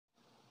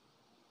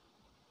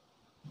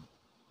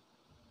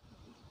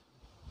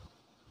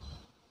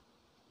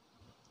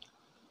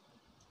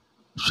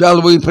Shall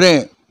we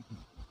pray?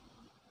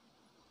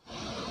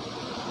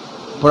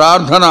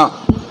 Prarthana.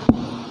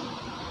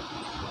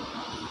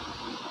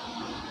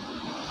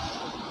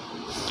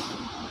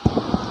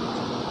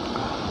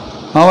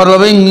 Our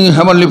loving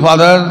Heavenly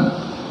Father,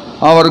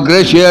 our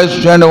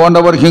gracious and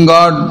wonder-working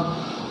God,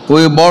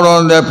 we bow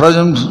down their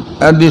presence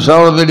at this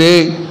hour of the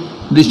day,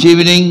 this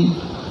evening.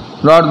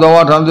 Lord, thou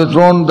art on the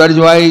throne, that is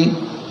why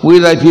we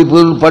thy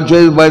people,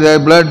 purchased by thy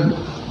blood,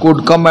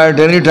 could come at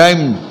any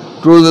time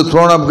to the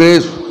throne of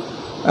grace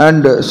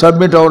and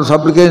submit our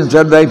supplications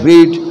at thy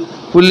feet,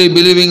 fully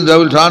believing thou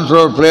wilt answer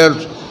our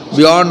prayers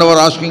beyond our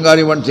asking or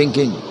even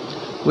thinking.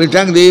 We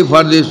thank thee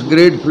for this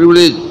great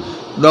privilege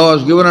thou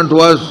hast given unto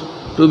us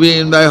to be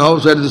in thy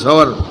house at this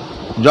hour.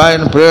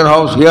 Join prayer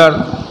house here,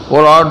 O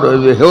Lord,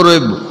 the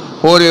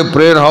Horeb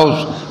prayer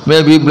house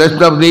may be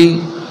blessed of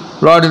thee.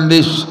 Lord, in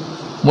this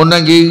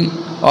Munnangi,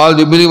 all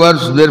the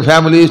believers, their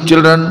families,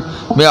 children,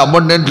 may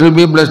abundantly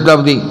be blessed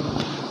of thee.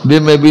 They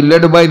may be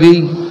led by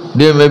thee,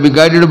 they may be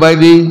guided by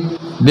thee,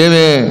 they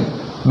may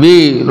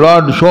be,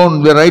 Lord,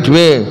 shown the right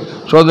way,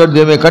 so that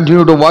they may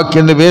continue to walk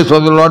in the ways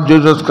of the Lord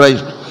Jesus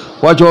Christ.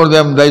 Watch over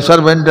them, thy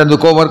servant and the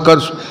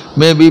co-workers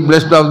may be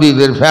blessed of thee,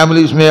 their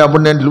families may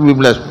abundantly be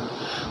blessed.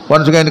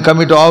 Once again,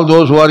 commit all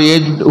those who are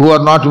aged, who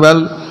are not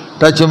well,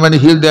 touch them and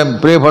heal them.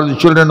 Pray for the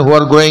children who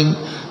are growing,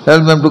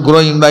 help them to grow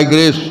in thy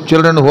grace.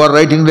 Children who are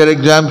writing their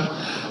exams,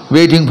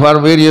 waiting for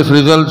various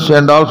results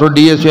and also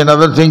DSC and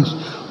other things,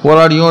 O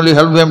Lord, you only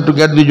help them to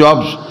get the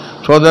jobs,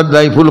 so that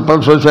thy full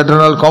purposes,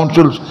 eternal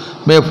counsels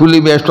may fully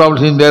be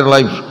established in their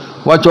lives.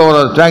 Watch over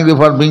us. Thank thee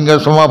for bringing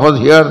us, some of us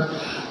here.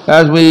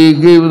 As we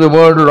give the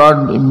word,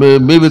 Lord,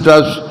 be with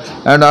us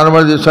and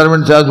honor the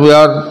servants as we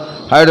are.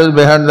 Hide us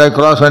behind thy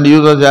cross and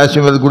use us as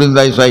well as good in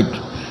thy sight.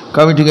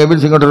 Committing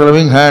everything into the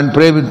loving hand,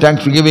 pray with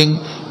thanksgiving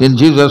in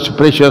Jesus'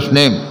 precious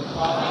name.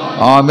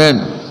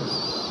 Amen.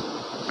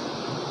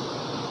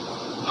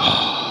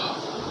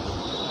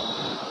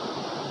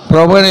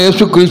 ప్రభు అయిన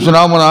యేసుక్రీస్తు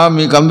నామమున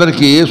మీకు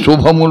అందరికీ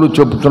శుభములు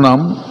చెబుతున్నాం.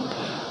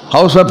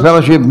 House of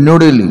fellowship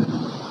New Delhi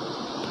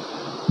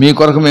మీ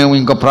కొరకు మేము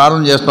ఇంకా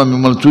ప్రార్థన చేస్తాం.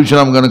 మిమ్మల్ని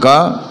చూసినాం కనుక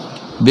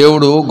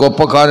దేవుడు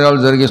గొప్ప కార్యాలు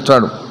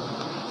జరిగిస్తాడు.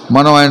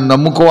 మనం ఆయన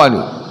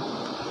నమ్ముకోవాలి.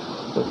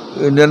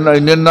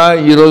 నిన్న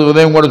ఈరోజు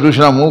ఉదయం కూడా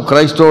చూసినాము.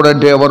 క్రైస్తవుడు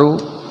అంటే ఎవరు,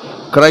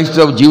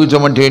 క్రైస్తవ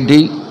జీవితం అంటే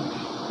ఏంటి,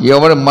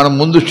 మనం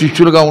ముందు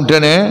శిష్యులుగా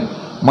ఉంటేనే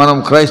మనం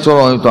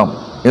క్రైస్తవులు అవుతాం.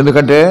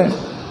 ఎందుకంటే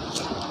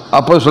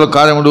అపోస్తలుల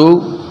కార్యములు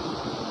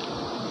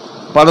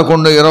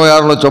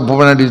 11:26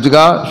 చెప్పబడిన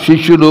రీతిగా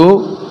శిష్యులు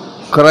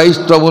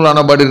క్రైస్తవులు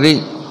అనబడిరి.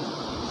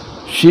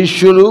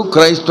 శిష్యులు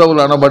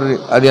క్రైస్తవులు అనబడిరి.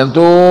 అది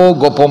ఎంతో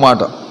గొప్ప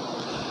మాట.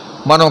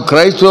 మనం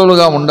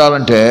క్రైస్తవులుగా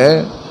ఉండాలంటే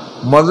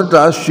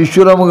మొదట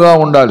శిష్యులముగా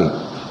ఉండాలి.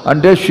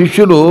 అంటే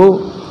శిష్యులు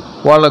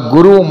వాళ్ళ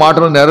గురువు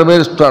మాటలు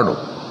నెరవేరుస్తాడు.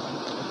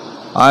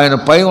 ఆయన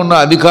పై ఉన్న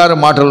అధికార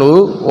మాటలు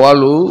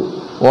వాళ్ళు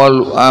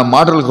ఆ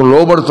మాటలకు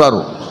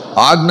లోబడతారు,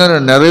 ఆజ్ఞను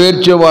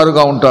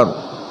నెరవేర్చేవారుగా ఉంటారు.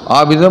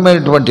 ఆ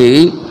విధమైనటువంటి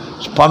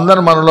స్పందన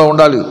మనలో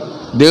ఉండాలి.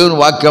 దేవుని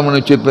వాక్యమును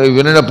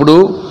వినినప్పుడు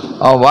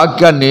ఆ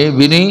వాక్యాన్ని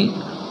విని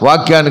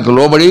వాక్యానికి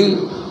లోబడి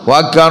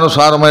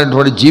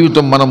వాక్యానుసారమైనటువంటి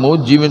జీవితం మనము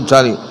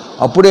జీవించాలి.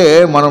 అప్పుడే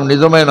మనం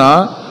నిజమైన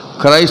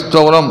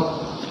క్రైస్తవులం.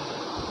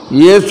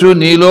 యేసు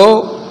నీలో,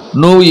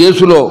 నువ్వు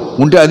యేసులో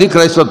ఉంటే అది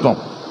క్రైస్తత్వం.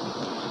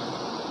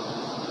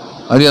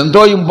 అది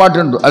ఎంతో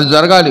ఇంపార్టెంట్, అది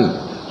జరగాలి.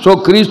 సో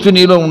క్రీస్తు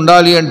నీలో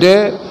ఉండాలి అంటే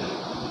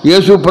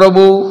యేసు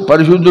ప్రభు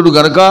పరిశుద్ధుడు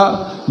గనుక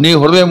నీ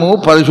హృదయము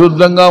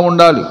పరిశుద్ధంగా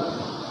ఉండాలి.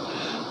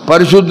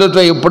 పరిశుద్ధత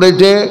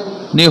ఎప్పుడైతే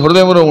నీ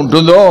హృదయంలో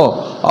ఉంటుందో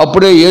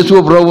అప్పుడే యేసు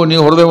ప్రభు నీ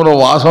హృదయంలో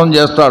వాసం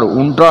చేస్తాడు,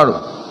 ఉంటాడు.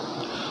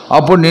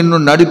 అప్పుడు నిన్ను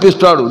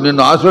నడిపిస్తాడు,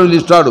 నిన్ను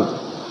ఆశీర్వదిస్తాడు,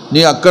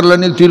 నీ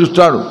అక్కర్లన్నీ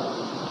తీరుస్తాడు.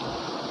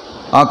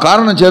 ఆ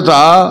కారణం చేత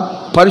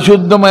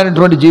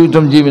పరిశుద్ధమైనటువంటి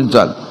జీవితం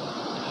జీవించాలి.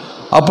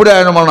 అప్పుడే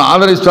ఆయన మనల్ని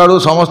ఆదరిస్తాడు.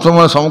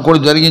 సమస్తమైన సమకూడి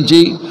జరిగించి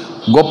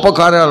గొప్ప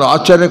కార్యాలు,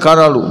 ఆశ్చర్య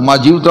కార్యాలు మా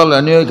జీవితాల్లో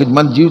అనేక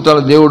మంది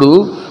జీవితాల్లో దేవుడు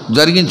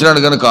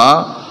జరిగించినాడు కనుక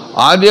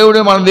ఆ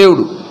దేవుడే మన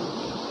దేవుడు.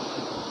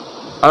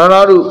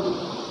 అలనాడు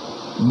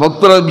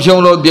భక్తుల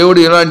విషయంలో దేవుడు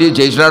ఎలాంటివి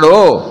చేసినాడో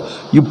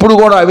ఇప్పుడు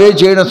కూడా అవే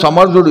చేయడం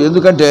సమర్థుడు.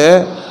 ఎందుకంటే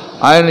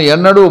ఆయన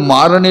ఎన్నడూ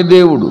మారని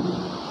దేవుడు,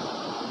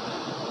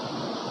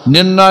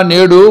 నిన్న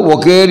నేడు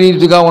ఒకే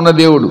రీతిగా ఉన్న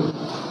దేవుడు.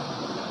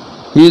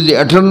 ఈజ్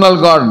ఎటర్నల్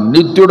గాడ్,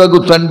 నిత్యుడగు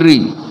తండ్రి,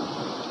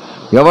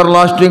 ఎవర్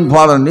లాస్టింగ్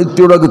ఫాదర్,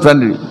 నిత్యుడగు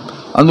తండ్రి.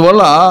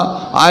 అందువల్ల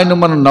ఆయన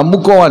మనం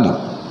నమ్ముకోవాలి.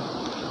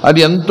 అది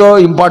ఎంతో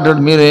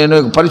ఇంపార్టెంట్.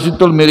 మీరు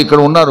పరిస్థితులు మీరు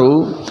ఇక్కడ ఉన్నారు,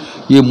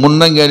 ఈ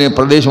మున్నంగి అనే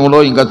ప్రదేశంలో,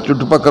 ఇంకా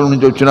చుట్టుపక్కల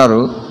నుంచి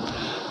వచ్చినారు.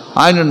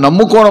 ఆయన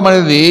నమ్ముకోవడం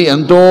అనేది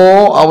ఎంతో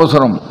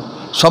అవసరం.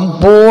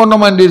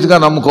 సంపూర్ణమైన రీతిగా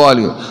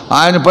నమ్ముకోవాలి.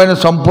 ఆయన పైన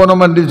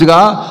సంపూర్ణమైన రీతిగా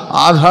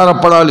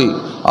ఆధారపడాలి.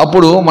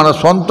 అప్పుడు మన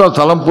సొంత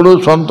తలంపులు,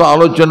 సొంత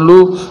ఆలోచనలు,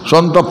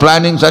 సొంత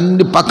ప్లానింగ్స్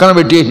అన్నీ పక్కన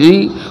పెట్టేసి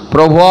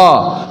ప్రభువా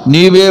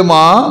నీవే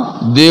మా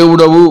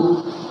దేవుడవు,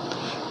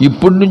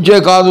 ఇప్పటి నుంచే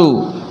కాదు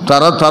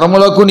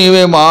తరతరములకు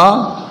నీవే మా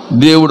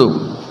దేవుడు,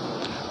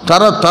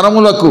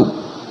 తరతరములకు.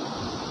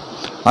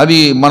 అది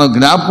మనం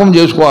జ్ఞాపకం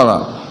చేసుకోవాలా.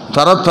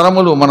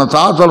 తరతరములు మన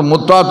తాతలు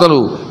ముత్తాతలు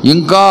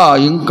ఇంకా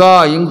ఇంకా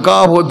ఇంకా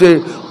పోతే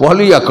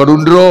వాళ్ళు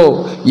ఎక్కడుండ్రో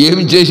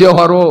ఏమి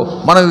చేసేవారో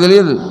మనకు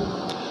తెలియదు.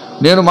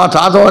 నేను మా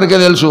తాత వరకే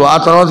తెలుసు, ఆ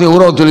తర్వాత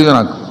ఎవరో తెలియదు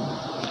నాకు.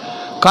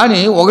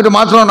 కానీ ఒకటి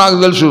మాత్రం నాకు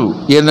తెలుసు,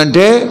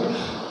 ఏంటంటే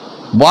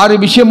వారి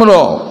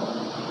విషయంలో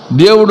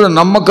దేవుడు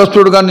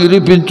నమ్మకస్తుడుగా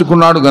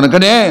నిరూపించుకున్నాడు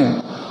గనుకనే,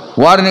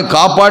 వారిని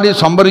కాపాడి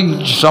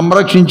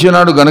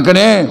సంరక్షించినాడు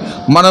గనుకనే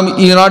మనం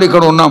ఈనాడు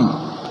ఇక్కడ ఉన్నాం.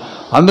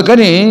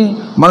 అందుకని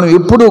మనం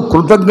ఎప్పుడు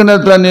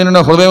కృతజ్ఞత నిండిన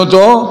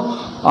హృదయంతో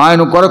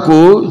ఆయన కొరకు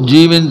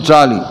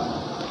జీవించాలి.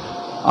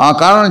 ఆ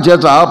కారణం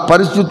చేత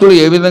పరిస్థితులు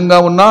ఏ విధంగా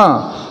ఉన్నా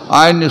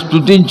ఆయన్ని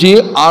స్తుతించి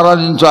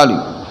ఆరాధించాలి.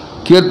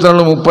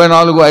 కీర్తనలు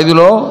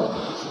 34:5లో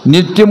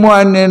నిత్యము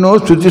ఆయన నేను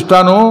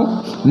స్తుతిస్తాను,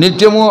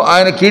 నిత్యము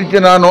ఆయన కీర్తి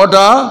నా నోట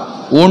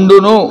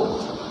ఉండును.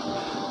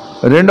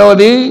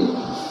 రెండవది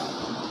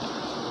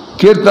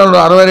కీర్తనలు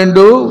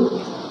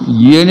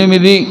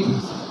 62:8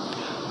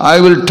 I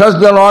will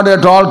trust the lord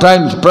at all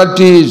times.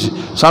 ప్రతి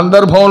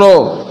సందర్భంలో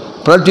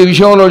ప్రతి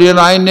విషయంలో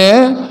నేను ఆయన్నే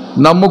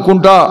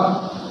నమ్ముకుంటా.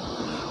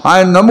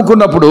 ఆయన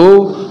నమ్ముకున్నప్పుడు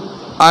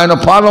ఆయన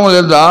పాదం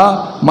లేదా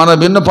మన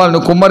విన్నపాలను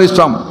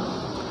కుమ్మరిస్తాం.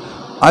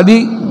 అది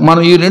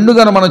మనం ఈ రెండు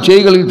కనుక మనం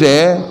చేయగలిగితే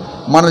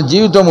మన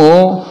జీవితము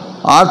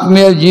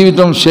ఆత్మీయ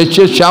జీవితం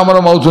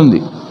సస్యశ్యామలం అవుతుంది,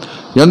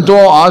 ఎంతో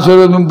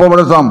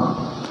ఆశీర్వదింపబడతాం.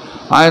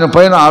 ఆయన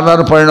పైన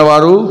ఆధారపడిన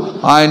వారు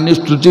ఆయన్ని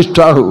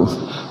స్తుతిస్తారు,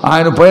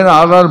 ఆయన పైన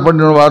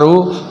ఆధారపడిన వారు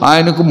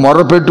ఆయనకు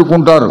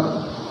మొర్రపెట్టుకుంటారు.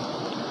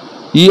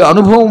 ఈ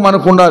అనుభవం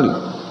మనకు ఉండాలి.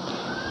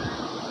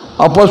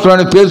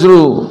 అపోస్తలుడైన పేతురు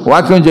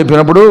వాక్యం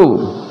చెప్పినప్పుడు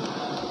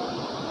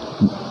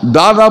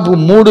దాదాపు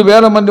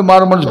 3,000 మంది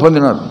మారుమనసు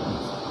పొందినారు.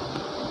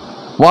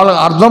 వాళ్ళకి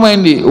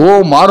అర్థమైంది, ఓ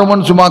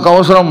మారుమనసు మాకు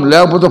అవసరం,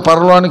 లేకపోతే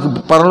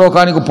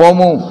పరలోకానికి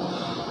పోము,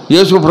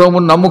 యేసు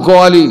ప్రభువుని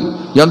నమ్ముకోవాలి.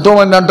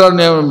 ఎంతోమంది అంటారు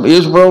నేను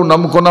యేసు ప్రభువుని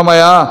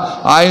నమ్ముకున్నామయ్యా,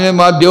 ఆయనే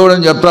మా దేవుడు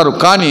అని చెప్తారు.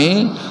 కానీ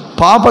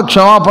పాప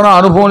క్షమాపణ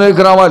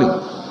అనుభవంలోకి రావాలి.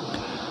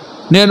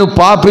 నేను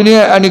పాపిని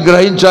అని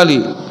గ్రహించాలి,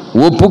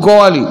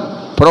 ఒప్పుకోవాలి.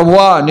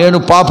 ప్రభువా నేను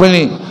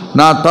పాపిని,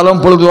 నా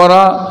తలంపుల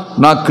ద్వారా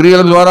నా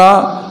క్రియల ద్వారా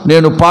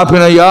నేను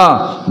పాపినయ్యా,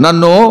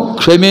 నన్ను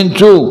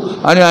క్షమించు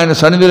అని ఆయన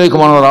సన్నిధిలోకి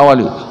మనం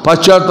రావాలి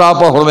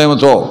పశ్చాత్తాప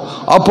హృదయంతో.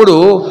 అప్పుడు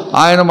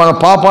ఆయన మన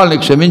పాపాలని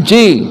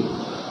క్షమించి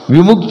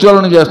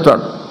విముక్తులను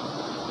చేస్తాడు.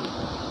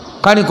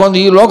 కానీ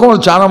ఈ లోకంలో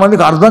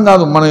చాలామందికి అర్థం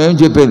కాదు మనం ఏం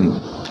చెప్పేది.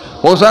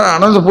 ఒకసారి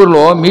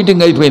అనంతపూర్లో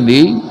మీటింగ్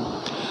అయిపోయింది,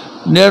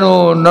 నేను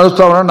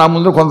నడుస్తా ఉన్నా, నా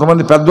ముందు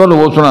కొంతమంది పెద్దోళ్ళు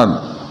పోతున్నారు.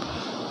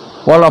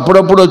 వాళ్ళు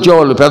అప్పుడప్పుడు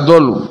వచ్చేవాళ్ళు,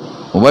 పెద్దోళ్ళు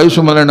వయసు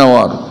మొదలైన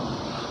వారు.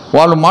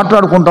 వాళ్ళు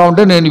మాట్లాడుకుంటా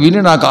ఉంటే నేను విని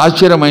నాకు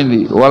ఆశ్చర్యమైంది.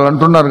 వాళ్ళు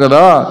అంటున్నారు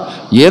కదా,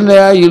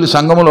 ఏందయ్యా వీళ్ళు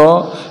సంఘంలో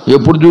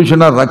ఎప్పుడు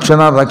చూసినా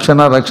రక్షణ రక్షణ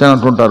రక్షణ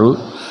అంటుంటారు.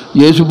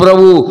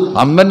 యేసుప్రభు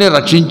అందరినీ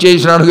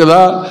రక్షించేసినాడు కదా,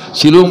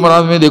 శిలువ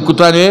మరణం మీద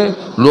ఎక్కుతానే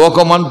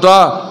లోకమంతా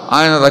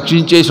ఆయన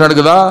రక్షించేసినాడు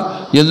కదా.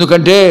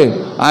 ఎందుకంటే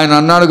ఆయన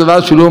అన్నాడు కదా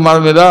శిలువ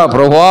మరణం మీద,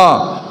 ప్రభువా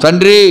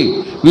తండ్రి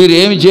వీరు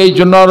ఏమి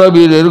చేయుచున్నారో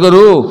వీరు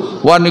ఎరుగరు,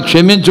 వారిని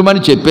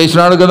క్షమించమని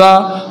చెప్పేసినాడు కదా,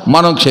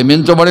 మనం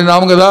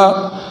క్షమించబడినాము కదా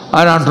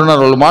అని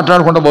అంటున్నారు. వాళ్ళు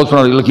మాట్లాడుకుంటూ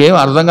పోతున్నారు. వీళ్ళకి ఏమి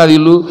అర్థం కాదు,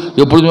 వీళ్ళు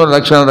ఎప్పుడు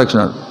రక్షణ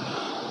రక్షణ.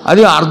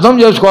 అది అర్థం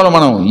చేసుకోవాలి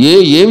మనం.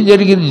 ఏమి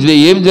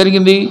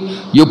జరిగింది,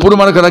 ఎప్పుడు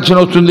మనకు రక్షణ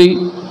వస్తుంది.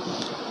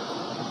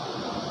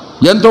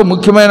 ఎంతో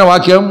ముఖ్యమైన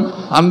వాక్యం,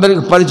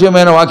 అందరికి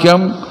పరిచయమైన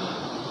వాక్యం,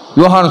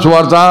 యోహాను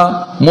సువార్త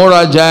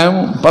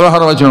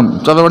 3:16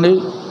 చదవండి.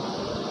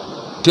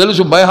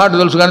 తెలుసు, బై హార్ట్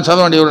తెలుసు, కానీ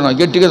చదవండి. ఎవరన్నా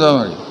గట్టిగా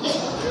చదవండి.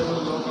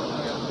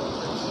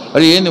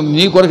 అది ఏంది,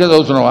 నీ కొరకే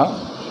చదువుతున్నావా?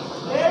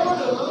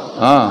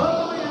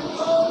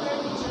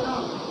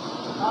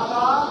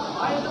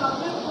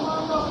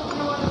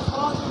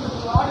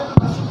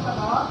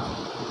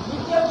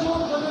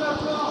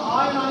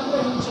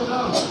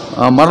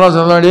 మరలా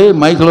చదవండి,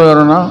 మైక్లో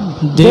ఎవరన్నా.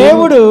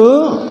 దేవుడు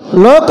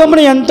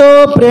లోకమును ఎంతో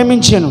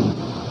ప్రేమించెను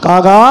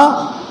కాగా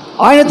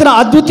ఆయన తన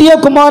అద్వితీయ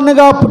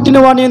కుమారునిగా పుట్టిన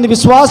వాని యందు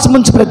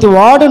విశ్వాసముంచి ప్రతి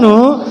వాడును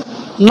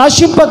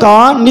నశింపక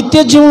నిత్య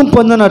జీవం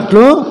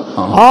పొందినట్లు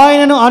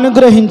ఆయనను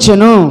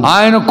అనుగ్రహించెను.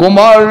 ఆయన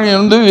కుమారుని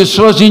యందు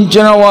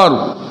విశ్వసించిన వారు,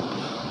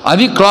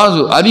 అది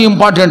క్లాజు, అది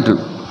ఇంపార్టెంట్.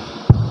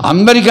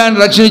 అందరికీ ఆయన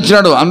రక్షణ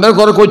ఇచ్చినాడు, అందరి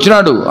కొరకు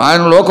వచ్చినాడు.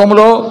 ఆయన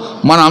లోకంలో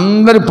మన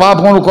అందరి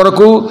పాపముల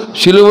కొరకు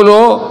శిలువలో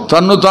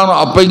తన్ను తాను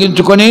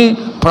అప్పగించుకొని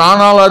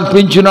ప్రాణాలు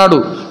అర్పించినాడు.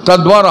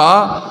 తద్వారా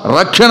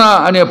రక్షణ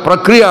అనే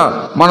ప్రక్రియ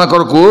మన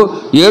కొరకు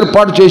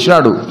ఏర్పాటు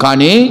చేసినాడు.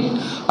 కానీ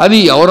అది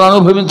ఎవరు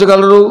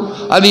అనుభవించగలరు,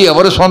 అది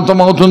ఎవరి సొంతం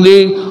అవుతుంది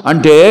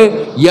అంటే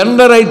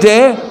ఎందరైతే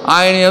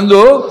ఆయన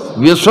యందు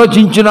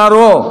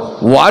విశ్వసించినారో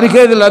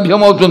వారికే అది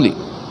లభ్యమవుతుంది.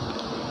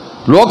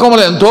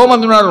 లోకంలో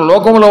ఎంతోమంది ఉన్నారు.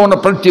 లోకంలో ఉన్న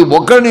ప్రతి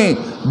ఒక్కరిని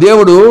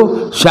దేవుడు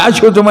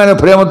శాశ్వతమైన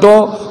ప్రేమతో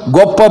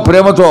గొప్ప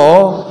ప్రేమతో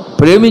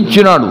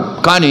ప్రేమించినాడు.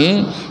 కానీ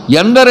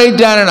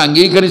ఎందరైతే ఆయనను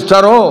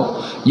అంగీకరిస్తారో,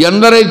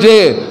 ఎందరైతే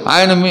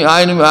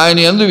ఆయన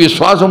యందు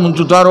విశ్వాసం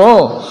ఉంచుతారో,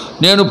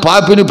 నేను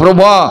పాపిని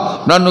ప్రభువా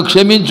నన్ను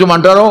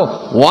క్షమించమంటారో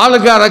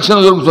వాళ్ళకి ఆ రక్షణ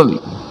దొరుకుతుంది.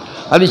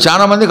 అది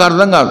చాలామందికి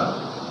అర్థం కాదు.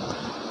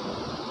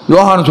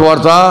 యోహాను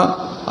సువార్త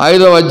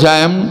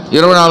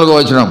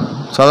 5:24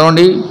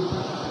 చదవండి.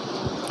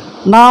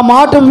 నా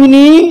మాట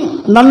విని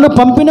నన్ను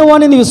పంపిన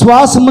వానిని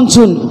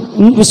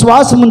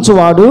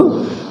విశ్వాసముంచువాడు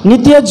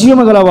నిత్య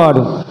జీవము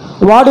గలవాడు.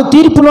 వాడు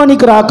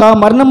తీర్పులోనికి రాక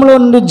మరణంలో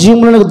నుండి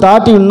జీవములకు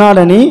దాటి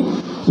ఉన్నాడని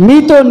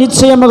మీతో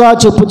నిశ్చయముగా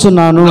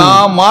చెప్పుచున్నాను. నా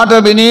మాట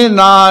విని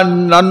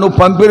నన్ను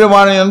పంపిన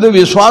వాని యందు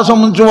విశ్వాసం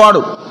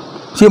ఉంచువాడు,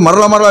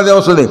 మరల అదే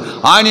వస్తుంది,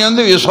 ఆయన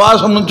యందు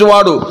విశ్వాసం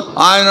ఉంచువాడు,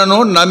 ఆయనను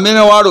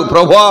నమ్మినవాడు,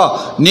 ప్రభువా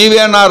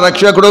నీవే నా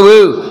రక్షకుడువు,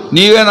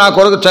 నీవే నా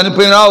కొరకు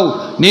చనిపోయినావు,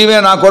 నీవే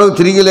నా కొరకు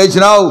తిరిగి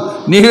లేచినావు,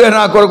 నీవే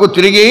నా కొరకు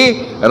తిరిగి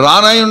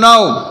రానై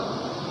ఉన్నావు.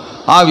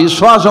 ఆ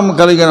విశ్వాసం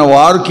కలిగిన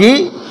వారికి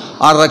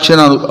ఆ రక్షణ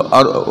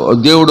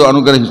దేవుడు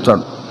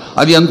అనుగ్రహిస్తాడు.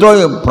 అది ఎంతో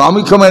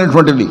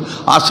ప్రాముఖ్యమైనటువంటిది.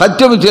 ఆ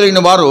సత్యం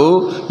తెలియని వారు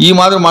ఈ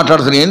మాదిరి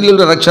మాట్లాడతారు. ఏంది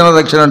వీళ్ళు రక్షణ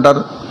రక్షణ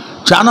అంటారు.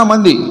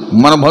 చాలామంది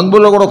మన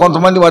బంధువుల్లో కూడా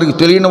కొంతమంది వారికి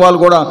తెలియని వాళ్ళు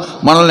కూడా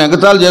మనల్ని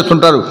ఎగతాళి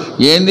చేస్తుంటారు.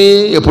 ఏంది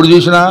ఎప్పుడు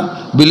చూసినా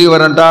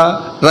బిలీవర్ అంట,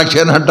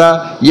 రక్షణ అంట,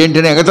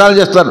 ఏంటని ఎగతాళి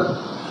చేస్తారు.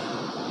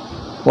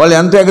 వాళ్ళు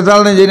ఎంత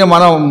ఎగతాళిని చేయని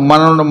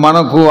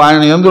మనకు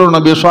ఆయన యందు ఉన్న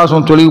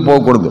విశ్వాసం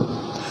తొలగిపోకూడదు.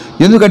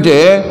 ఎందుకంటే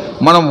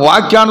మనం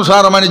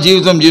వాక్యానుసారమైన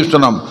జీవితం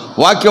జీవిస్తున్నాం.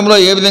 వాక్యంలో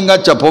ఏ విధంగా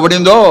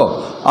చెప్పబడిందో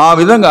ఆ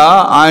విధంగా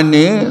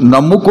ఆయన్ని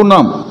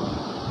నమ్ముకున్నాం.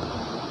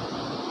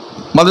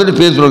 మొదటి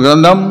పేతురు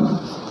గ్రంథం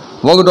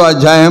 1వ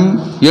అధ్యాయం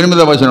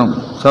 8వ వచనం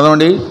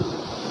చదవండి.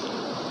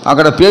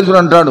 అక్కడ పేతురు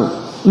అంటాడు,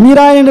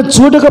 మీరు ఆయనను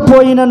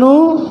చూడకపోయినను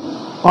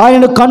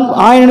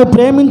ఆయనను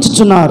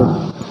ప్రేమించుచున్నారు.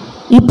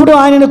 ఇప్పుడు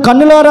ఆయనను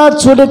కన్నులారా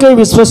చూడకై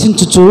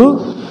విశ్వసించుచు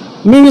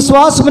మీ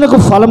విశ్వాసమునకు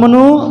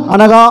ఫలమును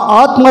అనగా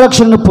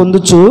ఆత్మరక్షణను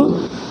పొందుచు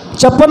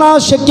చెప్పన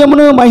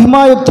శక్యమును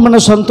మహిమాయుక్తమైన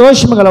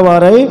సంతోషము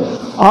గలవారై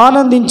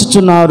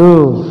ఆనందించుచున్నారు.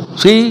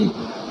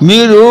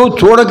 మీరు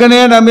చూడకనే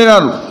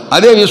నమ్మినారు.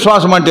 అదే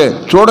విశ్వాసం అంటే.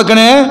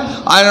 చూడకనే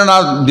ఆయన నా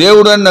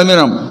దేవుడు అని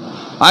నమ్మినాం.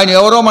 ఆయన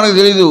ఎవరో మనకు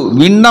తెలియదు,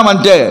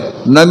 విన్నామంటే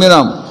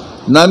నమ్మినాం.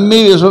 నమ్మి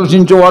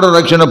విశ్వసించేవాడు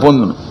రక్షణ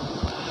పొందును.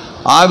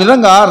 ఆ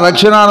విధంగా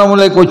రక్షణ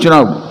అనుభవంలోకి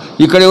వచ్చినాడు.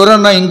 ఇక్కడ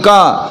ఎవరన్నా ఇంకా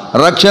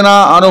రక్షణ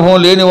అనుభవం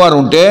లేని వారు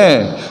ఉంటే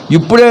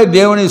ఇప్పుడే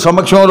దేవుని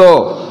సమక్షంలో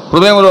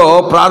హృదయంలో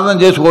ప్రార్థన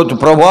చేసుకోవచ్చు.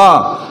 ప్రభువా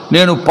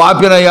నేను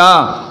పాపినయ్యా,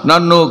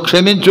 నన్ను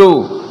క్షమించు,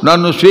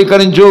 నన్ను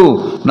స్వీకరించు,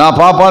 నా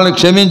పాపాలను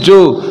క్షమించు,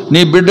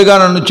 నీ బిడ్డగా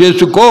నన్ను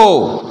చేసుకో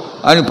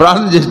అని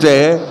ప్రార్థన చేస్తే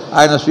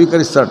ఆయన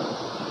స్వీకరిస్తాడు,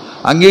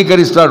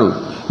 అంగీకరిస్తాడు,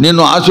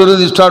 నిన్ను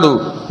ఆశీర్వదిస్తాడు.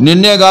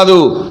 నిన్నే కాదు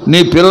నీ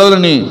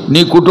పిల్లలని,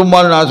 నీ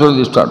కుటుంబాలను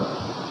ఆశీర్వదిస్తాడు.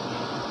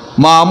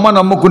 మా అమ్మ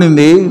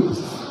నమ్ముకునింది,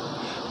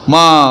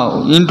 మా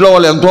ఇంట్లో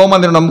వాళ్ళు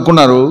ఎంతోమందిని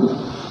నమ్ముకున్నారు.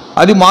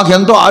 అది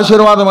మాకెంతో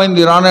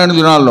ఆశీర్వాదమైంది. రానాయన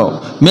దినాల్లో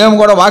మేము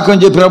కూడా వాక్యం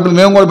చెప్పినప్పుడు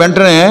మేము కూడా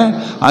వెంటనే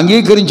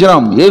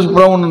అంగీకరించినాం, యేసు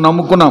ప్రభువును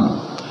నమ్ముకున్నాం.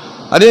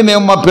 అదే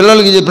మేము మా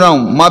పిల్లలకి చెప్పినాం.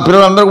 మా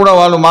పిల్లలందరూ కూడా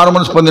వాళ్ళు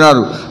మారుమనసు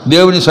పొందినారు,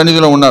 దేవుని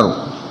సన్నిధిలో ఉన్నారు.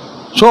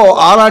 సో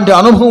అలాంటి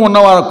అనుభవం ఉన్న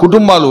వారి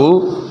కుటుంబాలు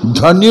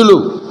ధన్యులు.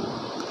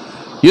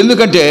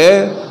 ఎందుకంటే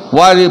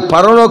వారి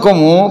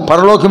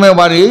పరలోకమే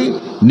వారి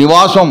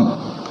నివాసం.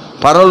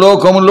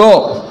 పరలోకములో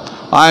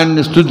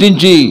ఆయన్ని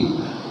స్తుతించి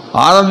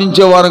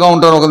ఆనందించేవారుగా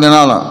ఉంటారు ఒక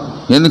దినాల.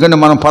 ఎందుకంటే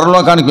మనం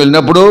పరలోకానికి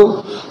వెళ్ళినప్పుడు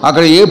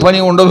అక్కడ ఏ పని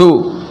ఉండదు,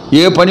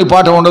 ఏ పని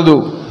పాట ఉండదు,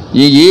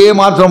 ఏ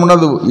మాత్రం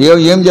ఉండదు.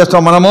 ఏం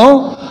చేస్తాం మనము?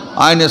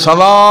 ఆయన్ని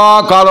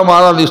సదాకాలం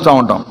ఆరాధిస్తూ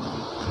ఉంటాం.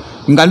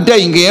 ఇంకంతే,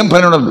 ఇంకేం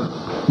పని ఉండదు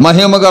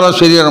మహిమగల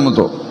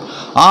శరీరముతో.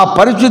 ఆ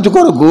పరిస్థితి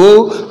కొరకు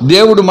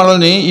దేవుడు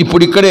మనల్ని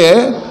ఇప్పుడు ఇక్కడే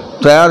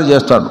తయారు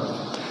చేస్తాడు.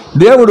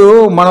 దేవుడు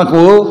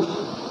మనకు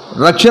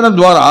రక్షణ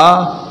ద్వారా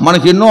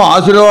మనకు ఎన్నో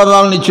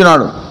ఆశీర్వాదాలను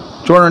ఇచ్చినాడు.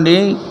 చూడండి,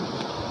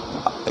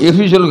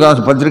 ఎఫెసీయులకు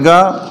రాసిన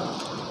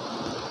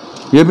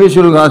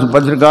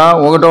పత్రిక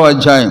 1వ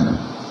అధ్యాయం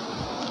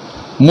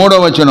 3వ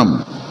వచనం.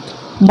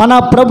 మన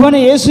ప్రభువైన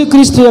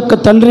యేసుక్రీస్తు యొక్క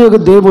తండ్రి యొక్క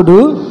దేవుడు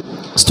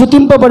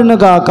స్తుతింపబడును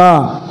గాక.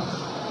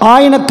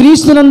 ఆయన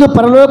క్రీస్తునందు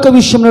పరలోక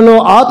విషయములలో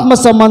ఆత్మ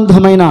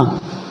సంబంధమైన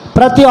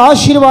ప్రతి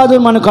ఆశీర్వాదం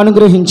మనకు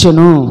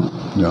అనుగ్రహించెను.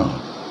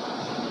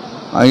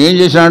 ఏం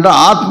చేశాడంటే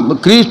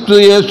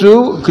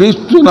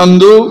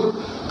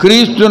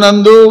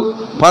క్రీస్తునందు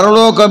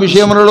పరలోక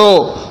విషయములలో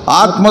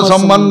ఆత్మ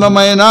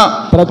సంబంధమైన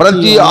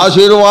ప్రతి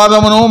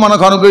ఆశీర్వాదమును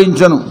మనకు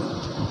అనుగ్రహించను.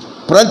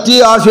 ప్రతి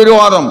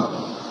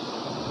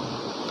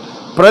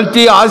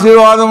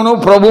ఆశీర్వాదమును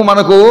ప్రభు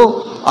మనకు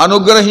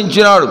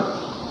అనుగ్రహించినాడు.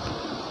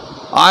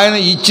 ఆయన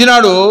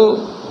ఇచ్చినాడు,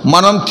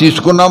 మనం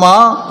తీసుకున్నామా?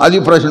 అది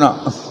ప్రశ్న.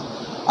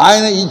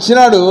 ఆయన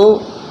ఇచ్చినాడు,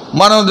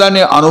 మనం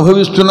దాన్ని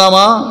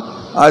అనుభవిస్తున్నామా?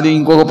 అది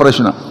ఇంకొక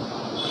ప్రశ్న.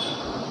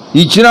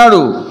 ఇచ్చినాడు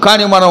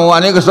కానీ మనం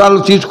అనేకసార్లు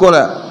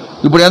తీసుకోలే.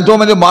 ఇప్పుడు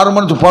ఎంతోమంది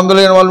మారుమనసు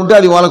పొందలేని వాళ్ళు ఉంటే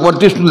అది వాళ్ళకు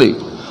వర్తిస్తుంది.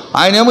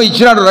 ఆయనేమో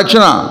ఇచ్చినాడు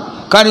రక్షణ,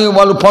 కానీ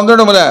వాళ్ళు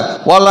పొందడంలే,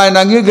 వాళ్ళు ఆయన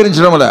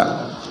అంగీకరించడంలే.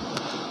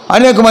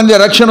 అనేక మంది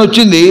రక్షణ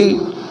వచ్చింది,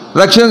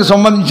 రక్షణకు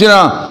సంబంధించిన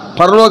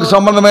పరలోక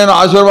సంబంధమైన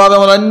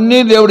ఆశీర్వాదములన్నీ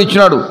దేవుడు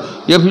ఇచ్చినాడు.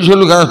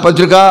 ఎఫెసీయులకు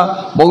పత్రిక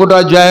 1వ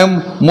అధ్యాయం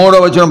 3వ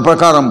వచనం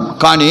ప్రకారం.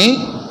 కానీ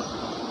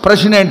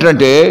ప్రశ్న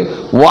ఏంటంటే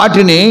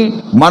వాటిని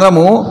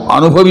మనము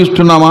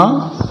అనుభవిస్తున్నామా?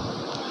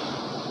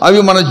 అవి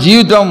మన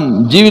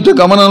జీవిత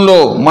గమనంలో,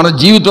 మన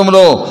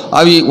జీవితంలో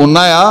అవి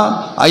ఉన్నాయా?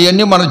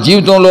 అవన్నీ మన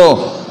జీవితంలో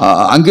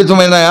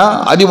అంకితమైనాయా?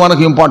 అది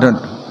మనకు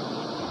ఇంపార్టెంట్.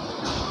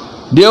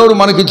 దేవుడు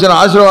మనకిచ్చిన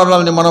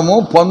ఆశీర్వాదాలని మనము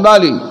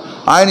పొందాలి.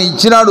 ఆయన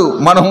ఇచ్చినాడు,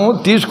 మనము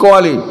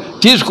తీసుకోవాలి,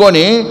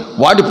 తీసుకొని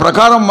వాటి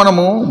ప్రకారం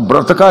మనము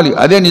బ్రతకాలి.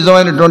 అదే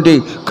నిజమైనటువంటి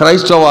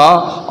క్రైస్తవ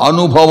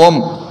అనుభవం.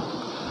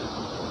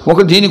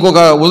 దీనికి ఒక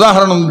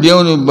ఉదాహరణ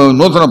దేవుని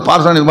నూతన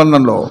పాత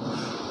నిబంధనలో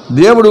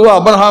దేవుడు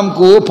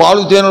అబ్రహాంకు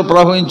పాలు తేనెలు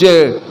ప్రవహించే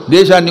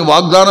దేశాన్ని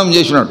వాగ్దానం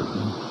చేసినాడు.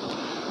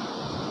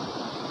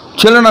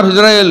 చిల్డ్రన్ ఆఫ్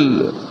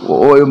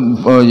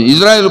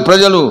ఇజ్రాయెల్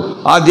ప్రజలు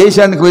ఆ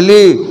దేశానికి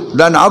వెళ్ళి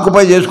దాన్ని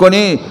ఆక్యుపై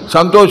చేసుకొని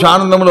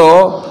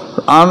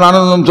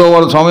ఆనందంతో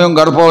వాళ్ళ సమయం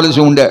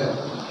గడపవలసి ఉండే.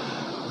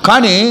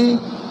 కానీ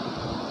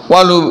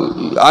వాళ్ళు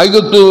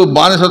ఐగుప్తు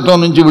బానిసత్వం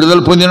నుంచి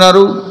విడుదల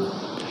పొందినారు,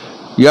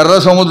 ఎర్ర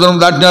సముద్రం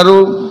దాటినారు,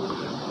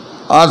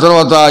 ఆ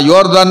తర్వాత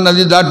యోర్దాన్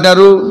నది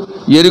దాటినారు,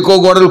 ఎరికో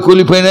గోడలు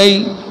కూలిపోయినాయి,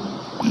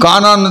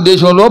 కానాను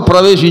దేశంలో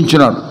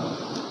ప్రవేశించినాడు.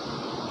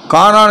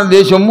 కానాను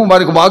దేశము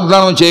వారికి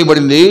వాగ్దానం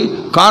చేయబడింది.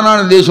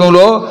 కానాను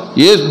దేశంలో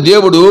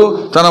దేవుడు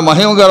తన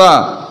మహిమ గల,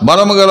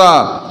 బలము గల,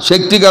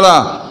 శక్తి గల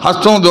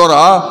హస్తం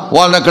ద్వారా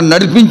వాళ్ళని అక్కడ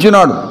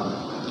నడిపించినాడు.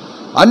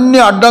 అన్ని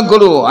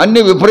అడ్డంకులు,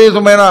 అన్ని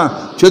విపరీతమైన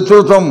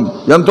శత్రుత్వం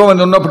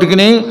ఎంతోమంది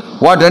ఉన్నప్పటికీ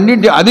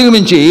వాటన్నింటినీ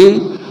అధిగమించి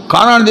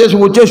కానాను దేశం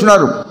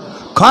వచ్చేసినారు.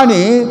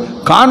 కానీ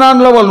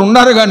కానాన్లో వాళ్ళు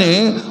ఉన్నారు, కానీ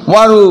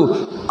వారు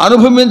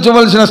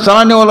అనుభవించవలసిన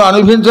స్థలాన్ని వాళ్ళు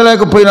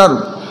అనుభవించలేకపోయినారు.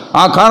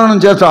 ఆ కారణం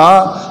చేత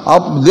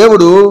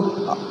దేవుడు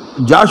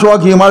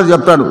జాషువాకి ఈ మాట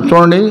చెప్తాడు,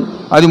 చూడండి.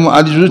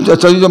 అది చూస్తే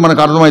చదివితే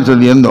మనకు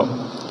అర్థమవుతుంది ఏందో.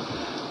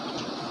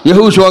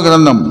 యెహోషువ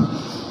గ్రంథం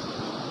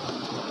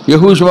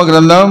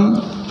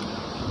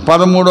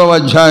 13వ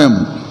అధ్యాయం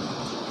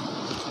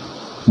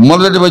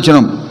 1వ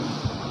వచనం.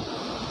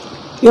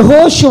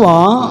 యెహోషువ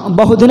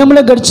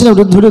బహుదినములు గడిచిన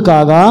వృద్ధుడు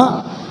కాగా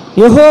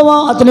యెహోవా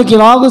అతనికి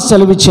ఇలాగు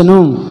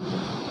సెలవిచ్చెను,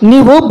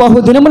 నీవు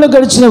బహుదినములు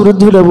గడిచిన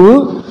వృద్ధుడవు,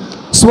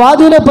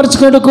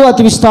 స్వాధీనపరచుకున్నట్టుకు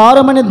అతి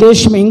విస్తారమైన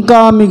దేశం ఇంకా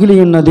మిగిలి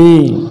ఉన్నది.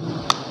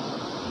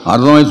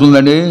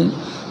 అర్థమవుతుందండి.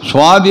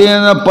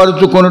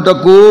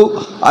 స్వాధీనపరుచుకొనుటకు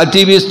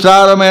అతి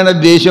విస్తారమైన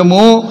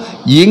దేశము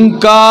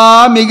ఇంకా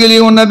మిగిలి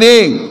ఉన్నది.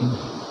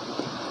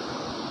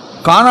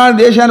 కానాను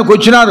దేశానికి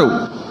వచ్చినారు,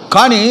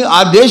 కానీ ఆ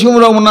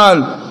దేశంలో ఉన్న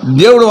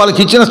దేవుడు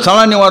వాళ్ళకి ఇచ్చిన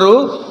స్థలాన్ని వారు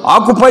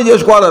ఆక్యుపై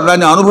చేసుకోవాలి,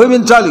 దాన్ని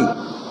అనుభవించాలి.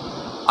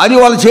 అది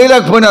వాళ్ళు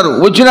చేయలేకపోయినారు.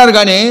 వచ్చినారు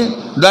కానీ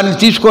దాన్ని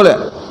తీసుకోలే.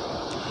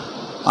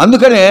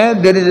 అందుకనే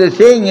there is a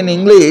saying in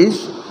English,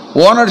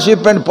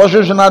 ownership and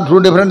possession are two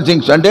different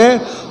things. అంటే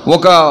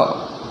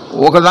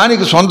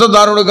ఒకదానికి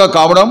సొంతదారుడుగా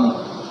కావడం,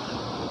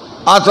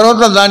 ఆ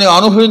తర్వాత దాన్ని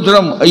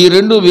అనుభవించడం, ఈ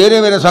రెండు వేరే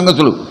వేరే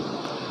సంగతులు.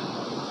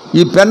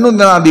 ఈ పెన్ను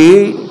నాది,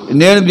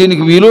 నేను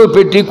దీనికి విలువ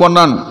పెట్టి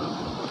కొన్నాను.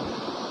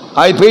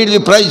 ఐ పెయిడ్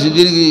ది ప్రైస్,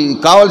 దీనికి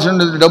కావాల్సిన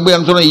డబ్బు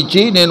ఎంతనో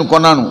ఇచ్చి నేను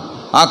కొన్నాను.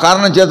 ఆ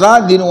కారణం చేత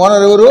దీని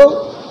ఓనర్ ఎవరు?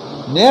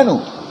 నేను.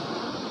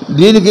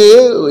 దీనికి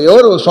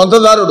ఎవరు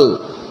సొంతదారుడు?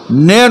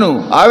 నేను.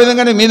 ఆ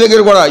విధంగానే మీ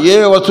దగ్గర కూడా ఏ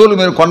వస్తువులు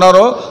మీరు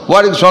కొన్నారో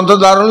వాడికి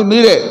సొంతదారులు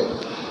మీరే.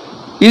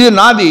 ఇది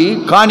నాది,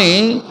 కానీ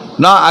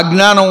నా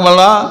అజ్ఞానం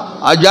వల్ల,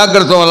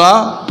 అజాగ్రత్త వల్ల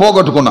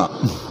పోగొట్టుకున్నా.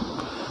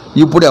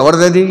 ఇప్పుడు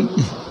ఎవరిది?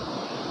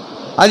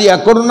 అది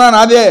ఎక్కడున్నా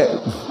నాదే.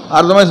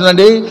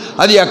 అర్థమవుతుందండి?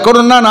 అది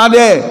ఎక్కడున్నా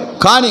నాదే,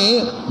 కానీ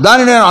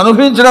దాన్ని నేను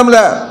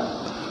అనుభవించడంలే.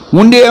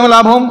 ఉండి ఏం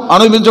లాభం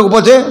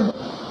అనుభవించకపోతే?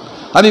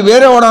 అది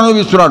వేరేవాడు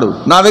అనుభవిస్తున్నాడు,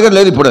 నా దగ్గర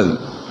లేదు ఇప్పుడు.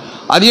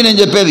 అది నేను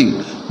చెప్పేది.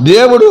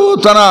 దేవుడు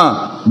తన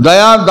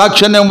దయా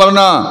దాక్షిణ్యం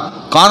వలన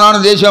కానాను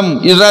దేశం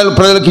ఇజ్రాయెల్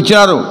ప్రజలకు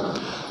ఇచ్చినారు.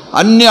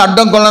 అన్ని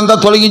అడ్డంకులంతా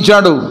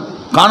తొలగించాడు,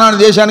 కానాను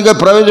దేశానికే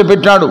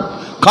ప్రవేశపెట్టాడు.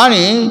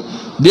 కానీ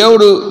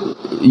దేవుడు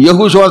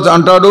యెహోషువ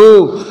అంటాడు,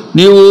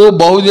 నీవు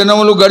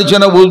బహుదినములు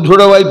గడిచిన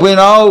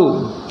వృద్ధుడవైపోయినావు,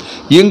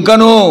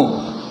 ఇంకను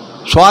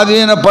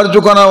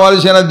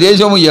స్వాధీనపరుచుకొనవలసిన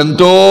దేశము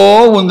ఎంతో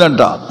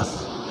ఉందంట.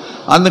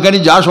 అందుకని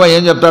జాషువా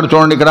ఏం చెప్తాడు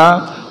చూడండి, ఇక్కడ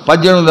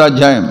 18వ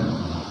అధ్యాయం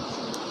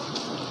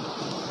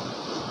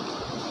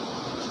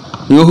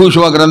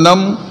యెహోషువ గ్రంథం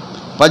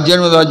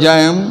 18వ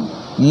అధ్యాయం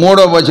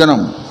 3వ వచనం.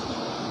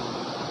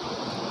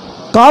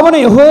 కావున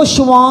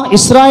యెహోషువ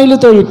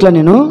ఇశ్రాయేలుతో ఇట్లా,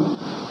 నేను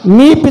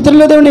మీ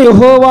పితరుల దేవుని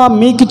యెహోవా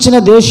మీకిచ్చిన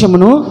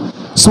దేశమును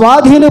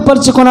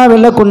స్వాధీనపరచుకున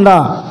వెళ్లకుండా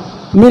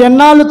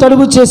మీరెన్నాళ్ళు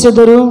తడుగు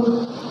చేసేదరు?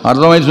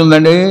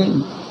 అర్థమవుతుందండి?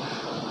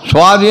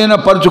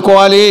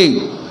 స్వాధీనపరచుకోవాలి,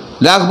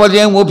 లేకపోతే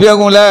ఏం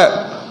ఉపయోగం లే.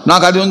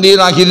 నాకు అది ఉంది,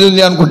 నాకు ఇది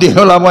ఉంది అనుకుంటే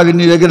ఏం లాభం? అది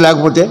నీ దగ్గర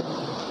లేకపోతే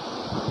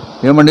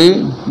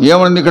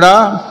ఏమండి ఇక్కడ?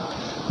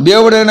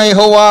 దేవుడైన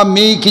యెహోవా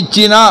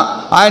మీకిచ్చిన,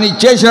 ఆయన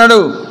ఇచ్చేసినాడు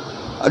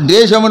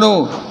దేశమును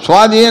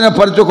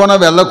స్వాధీనపరచుకొన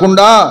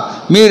వెళ్లకుండా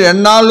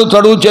మీరెన్నాళ్ళు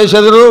తడువు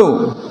చేసేదరు?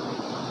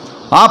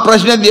 ఆ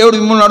ప్రశ్న దేవుడు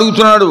మిమ్మల్ని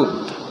అడుగుతున్నాడు.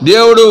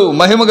 దేవుడు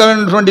మహిమ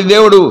కలిగినటువంటి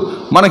దేవుడు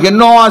మనకు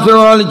ఎన్నో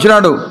ఆశీర్వాదాలు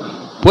ఇచ్చినాడు.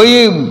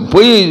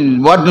 పోయి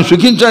వాటిని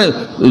సుఖించండి,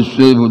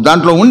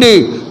 దాంట్లో ఉండి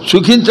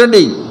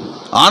సుఖించండి,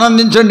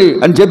 ఆనందించండి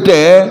అని చెప్తే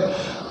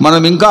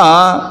మనం ఇంకా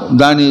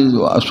దాన్ని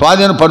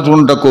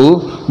స్వాధీనపరచుకున్నటకు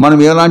మనం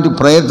ఎలాంటి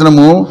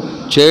ప్రయత్నము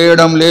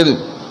చేయడం లేదు.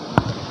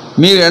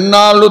 మీరు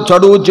ఎన్నాళ్ళు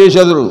చదువు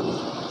చేసేదరు?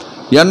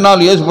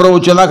 ఎన్నాళ్ళు యేసు ప్రభు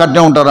వచ్చిందా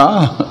కట్టే ఉంటారా?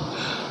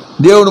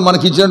 దేవుడు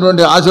మనకి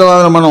ఇచ్చినటువంటి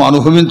ఆశీర్వాదాలను మనం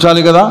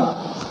అనుభవించాలి కదా.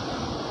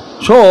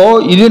 సో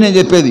ఇది నేను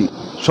చెప్పేది.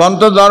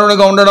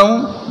 సొంతదారునిగా ఉండడం,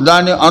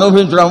 దాన్ని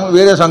అనుభవించడం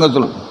వేరే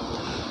సంగతులు.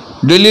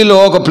 ఢిల్లీలో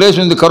ఒక ప్లేస్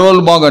ఉంది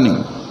కరోల్ బాగ్ అని.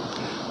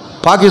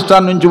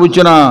 పాకిస్తాన్ నుంచి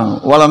వచ్చిన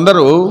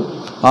వాళ్ళందరూ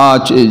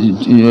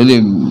ఇది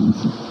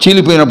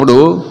చీలిపోయినప్పుడు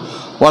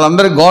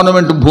వాళ్ళందరికీ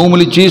గవర్నమెంట్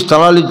భూములు ఇచ్చి,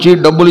 స్థలాలు ఇచ్చి,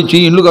 డబ్బులు ఇచ్చి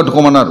ఇండ్లు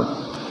కట్టుకోమన్నారు.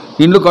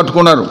 ఇండ్లు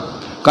కట్టుకున్నారు.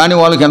 కానీ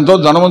వాళ్ళకి ఎంతో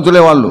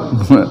ధనవంతులే వాళ్ళు.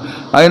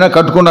 అయినా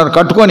కట్టుకున్నారు.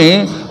 కట్టుకొని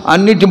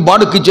అన్నిటి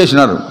బాడుకి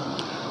ఇచ్చేసినారు.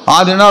 ఆ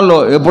దినాల్లో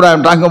ఎప్పుడు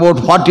ఐఎమ్ టాకింగ్ అబౌట్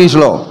 40s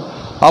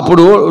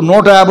అప్పుడు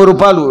 150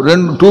 రూపాయలు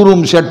 2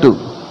 రూమ్ సెట్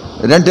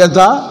రెంట్. ఎంత?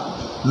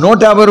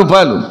 150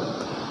 రూపాయలు.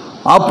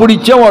 అప్పుడు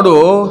ఇచ్చేవాడు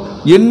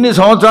ఎన్ని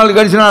సంవత్సరాలు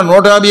గడిచినా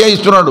 150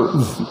 ఇస్తున్నాడు.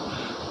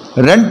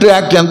 రెంట్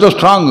యాక్ట్ ఎంతో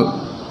స్ట్రాంగ్.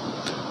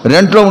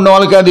 రెంట్లో ఉన్న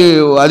వాళ్ళకి అది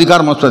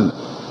అధికారం వస్తుంది.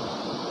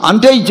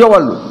 అంతే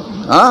ఇచ్చేవాళ్ళు.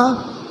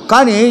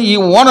 కానీ ఈ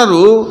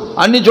ఓనరు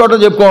అన్ని చోట్ల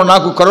చెప్పుకోవాలి,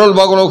 నాకు కరోల్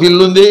బాగులో ఒక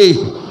ఇల్లు ఉంది,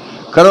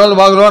 కరోల్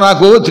బాగులో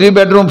నాకు 3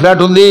 బెడ్రూమ్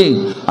ఫ్లాట్ ఉంది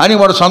అని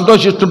వాడు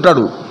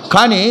సంతోషిస్తుంటాడు.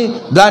 కానీ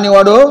దాన్ని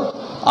వాడు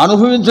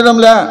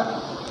అనుభవించడంలే.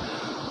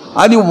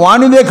 అది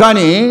వానిదే,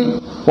 కానీ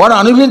వాడు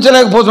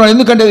అనుభవించలేకపోతున్నాడు.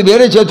 ఎందుకంటే అది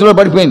వేరే చేతిలో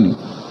పడిపోయింది.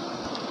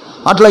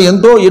 అట్లా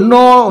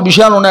ఎన్నో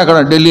విషయాలు ఉన్నాయి అక్కడ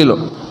ఢిల్లీలో.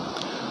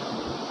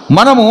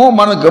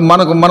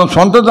 మనం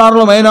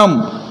సొంతదారులమైనాం,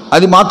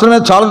 అది మాత్రమే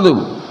చాలదు,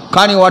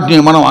 కానీ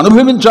వాటిని మనం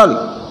అనుభవించాలి.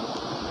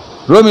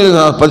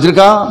 రోమీయుల పత్రిక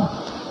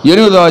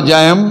 8వ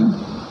అధ్యాయం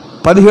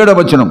 17వ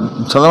వచనం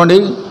చదవండి.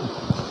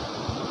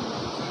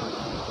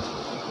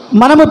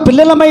 మనము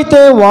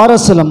పిల్లలమైతే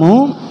వారసులము,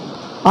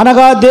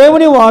 అనగా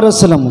దేవుని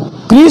వారసులము,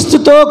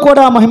 క్రీస్తుతో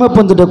కూడా మహిమ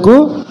పొందుటకు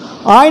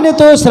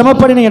ఆయనతో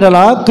శ్రమపడిన ఎడల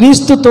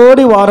క్రీస్తు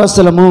తోడి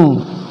వారసులము.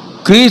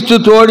 క్రీస్తు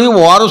తోడి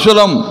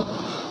వారసులం.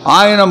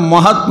 ఆయన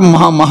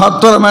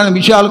మహత్తరమైన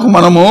విషయాలకు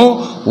మనము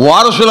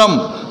వారసులం.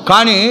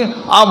 కానీ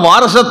ఆ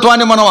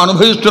వారసత్వాన్ని మనం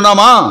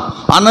అనుభవిస్తున్నామా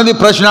అన్నది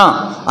ప్రశ్న.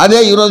 అదే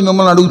ఈరోజు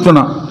మిమ్మల్ని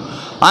అడుగుతున్నా.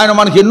 ఆయన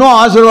మనకి ఎన్నో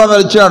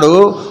ఆశీర్వాదాలు ఇచ్చాడు,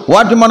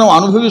 వాటిని మనం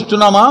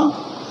అనుభవిస్తున్నామా?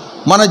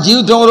 మన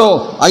జీవితంలో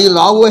అవి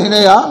లాగు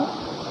అయినాయా?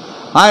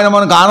 ఆయన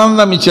మనకు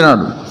ఆనందం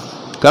ఇచ్చినాడు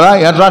కదా.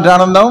 ఎట్లాంటి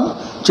ఆనందం?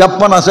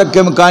 చెప్పని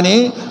అసఖ్యం కానీ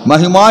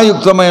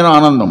మహిమాయుక్తమైన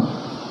ఆనందం.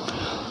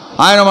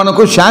 ఆయన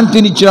మనకు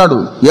శాంతిని ఇచ్చినాడు.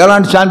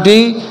 ఎలాంటి శాంతి?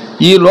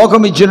 ఈ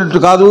లోకం ఇచ్చినట్టు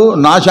కాదు,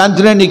 నా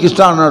శాంతినే నీకు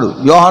ఇస్తా అన్నాడు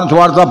యోహాను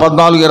సువార్త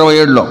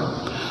 14:27.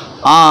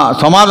 ఆ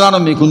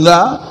సమాధానం మీకుందా?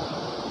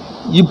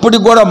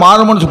 ఇప్పటికి కూడా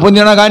మారు మనసు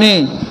పొందినా కానీ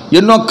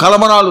ఎన్నో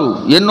కలమనాలు,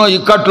 ఎన్నో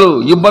ఇక్కట్లు,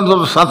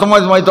 ఇబ్బందులు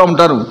సతమతమవుతూ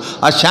ఉంటారు.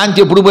 ఆ శాంతి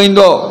ఎప్పుడు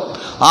పోయిందో,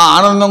 ఆ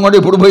ఆనందం కూడా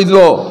ఎప్పుడు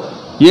పోయిందో.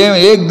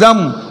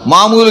 ఏకదమ్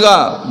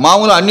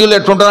మామూలు అన్యులు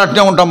ఎట్లుంటారో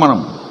అట్నే ఉంటాం మనం.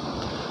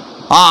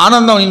 ఆ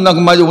ఆనందం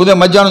నాకు ఉదయం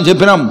మధ్యాహ్నం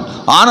చెప్పినాం.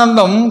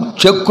 ఆనందం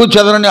చెక్కు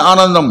చెదరని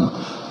ఆనందం,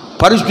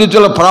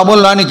 పరిస్థితుల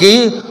ప్రాబల్యానికి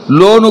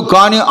లోను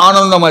కాని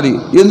ఆనందం అది.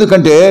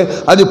 ఎందుకంటే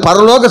అది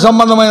పరలోక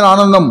సంబంధమైన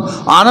ఆనందం.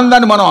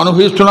 ఆనందాన్ని మనం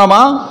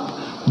అనుభవిస్తున్నామా?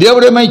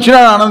 దేవుడేమో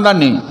ఇచ్చినాడు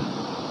ఆనందాన్ని.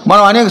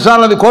 మనం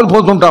అనేకసార్లు అది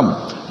కోల్పోతుంటాం.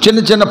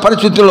 చిన్న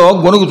పరిస్థితుల్లో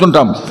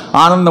గొనుగుతుంటాం.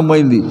 ఆనందం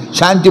పోయింది,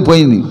 శాంతి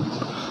పోయింది.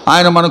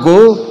 ఆయన మనకు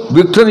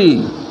విక్టరీ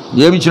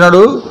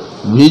ఏమిచ్చినాడు?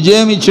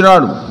 విజయం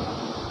ఇచ్చినాడు.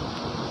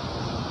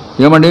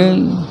 ఏమండి?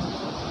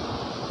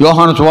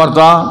 యోహాను సువార్త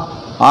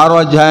 6వ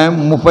అధ్యాయం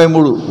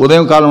 33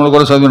 ఉదయం కాలంలో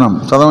కూడా చదివినాం.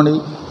 చదవండి.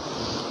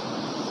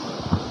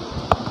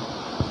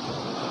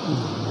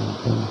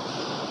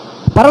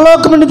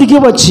 పరలోకమును దిగి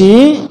వచ్చి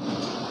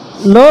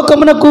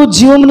లోకమునకు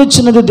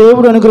జీవమునిచ్చినది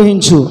దేవుడు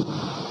అనుగ్రహించు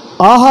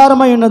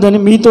ఆహారమై ఉన్నదని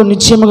మీతో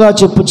నిశ్చయముగా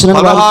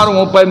చెప్పుచున్నాను.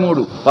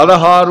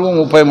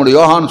 16:33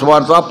 యోహాను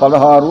సువార్త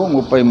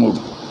 16:33.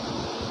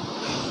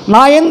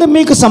 నా యందు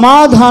మీకు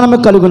సమాధానము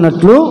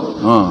కలుగునట్లు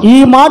ఈ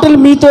మాటలు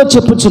మీతో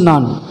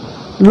చెప్పుచున్నాను.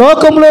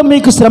 లోకంలో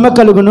మీకు శ్రమ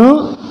కలుగును,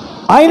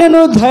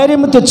 ఆయనను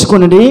ధైర్యము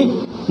తెచ్చుకొనుడి,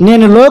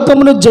 నేను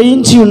లోకమును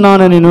జయించి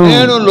ఉన్నాను.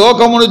 నేను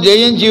లోకమును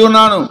జయించి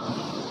ఉన్నాను.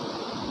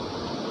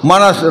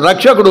 మన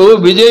రక్షకుడు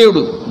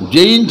విజయుడు,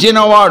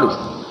 జయించినవాడు.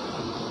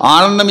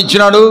 ఆనందం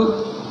ఇచ్చినాడు,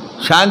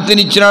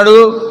 శాంతినిచ్చినాడు,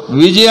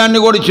 విజయాన్ని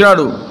కూడా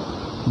ఇచ్చినాడు.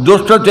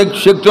 దుష్ట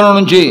శక్తుల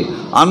నుంచి,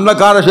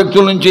 అంధకార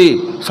శక్తుల నుంచి,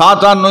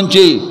 సాతాను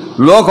నుంచి,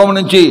 లోకం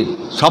నుంచి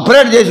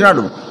సపరేట్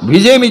చేసినాడు,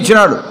 విజయం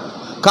ఇచ్చినాడు.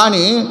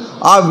 కానీ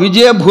ఆ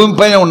విజయ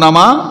భూమిపైన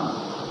ఉన్నామా?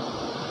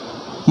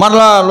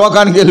 మరలా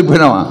లోకానికి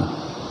వెళ్ళిపోయినామా?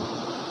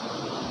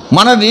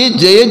 మనది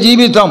జయ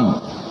జీవితం.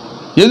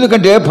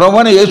 ఎందుకంటే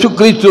ప్రభువైన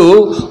యేసుక్రీస్తు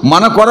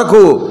మన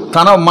కొరకు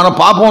మన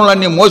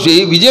పాపములన్నీ మోసి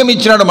విజయం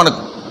ఇచ్చినాడు,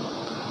 మనకు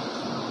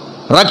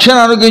రక్షణ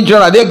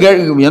అనుగ్రహించాడు. అదే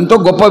ఎంతో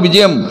గొప్ప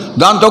విజయం.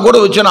 దాంతో కూడా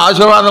వచ్చిన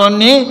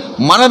ఆశీర్వాదాలన్నీ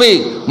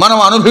మనం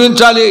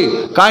అనుభవించాలి.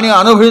 కానీ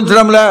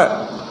అనుభవించడంలే.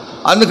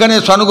 అందుకనే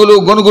సనుగులు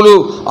గొనుగులు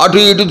అటు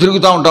ఇటు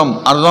తిరుగుతూ ఉంటాం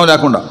అర్థం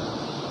లేకుండా.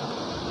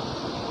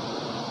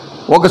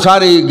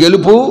 ఒకసారి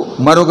గెలుపు,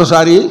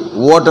 మరొకసారి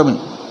ఓటమి,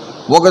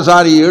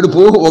 ఒకసారి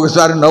ఏడుపు,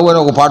 ఒకసారి నవ్వు అని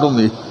ఒక పాట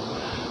ఉంది.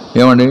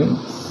 ఏమండి?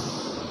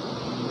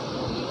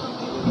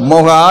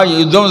 ఒక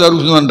యుద్ధం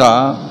జరుగుతుందంట.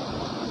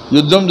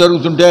 యుద్ధం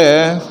జరుగుతుంటే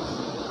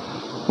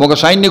ఒక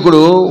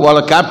సైనికుడు వాళ్ళ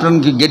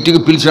క్యాప్టెన్కి గట్టిగా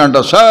పిలిచినంట,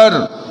 sir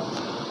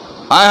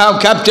I have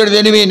captured the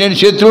enemy, నేను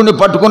శత్రువుని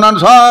పట్టుకున్నాను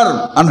సార్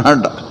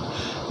అన్నాడంట.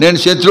 నేను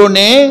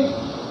శత్రువుని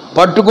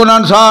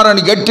పట్టుకున్నాను సార్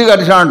అని గట్టిగా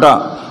అరిచానంట.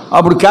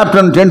 అప్పుడు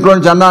క్యాప్టెన్ టెంట్లో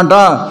నుంచి అన్నా అంట,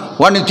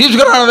 వాడిని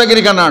తీసుకురా నా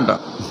దగ్గరికి అన్నా అంట.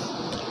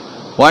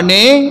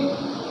 వాడిని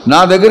నా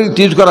దగ్గరికి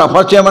తీసుకురా.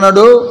 ఫస్ట్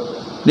ఏమన్నాడు?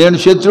 నేను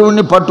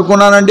శత్రువుని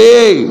పట్టుకున్నానండి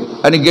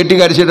అని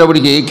గట్టిగా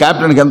అరిచేటప్పటికి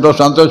కెప్టెన్కి ఎంతో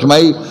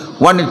సంతోషమై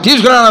వాడిని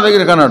తీసుకురా నా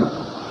దగ్గరికి అన్నాడు.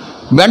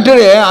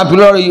 వెంటనే ఆ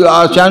పిల్లోడు ఆ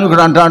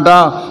సైనికుడు అంట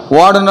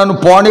వాడు నన్ను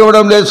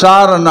పోనివ్వడం లేదు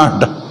సార్ అన్నా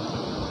అంట.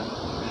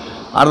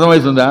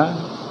 అర్థమవుతుందా?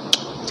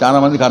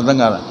 చాలామందికి అర్థం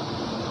కాదా?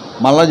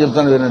 మళ్ళా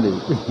చెప్తాను వినండి,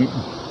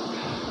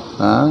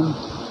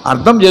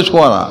 అర్థం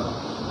చేసుకోవాలా.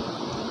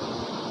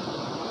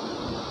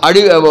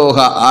 ఒక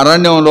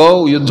అరణ్యంలో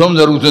యుద్ధం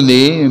జరుగుతుంది,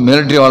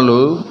 మిలిటరీ వాళ్ళు.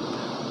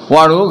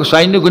 వాడు ఒక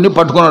సైనికుని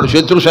పట్టుకున్నాడు,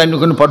 శత్రు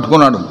సైనికుని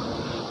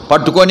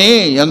పట్టుకొని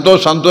ఎంతో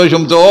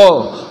సంతోషంతో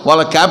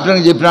వాళ్ళ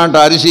కెప్టెన్కి చెప్పినట్టు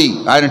అరిసి,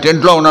 ఆయన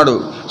టెంట్లో ఉన్నాడు,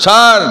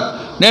 సార్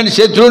నేను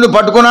శత్రువుని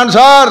పట్టుకున్నాను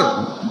సార్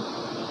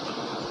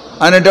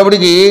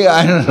అనేటప్పటికి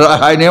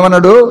ఆయన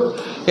ఏమన్నాడు,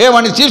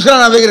 వాడిని తీసుకురా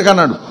నా దగ్గరికి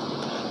అన్నాడు.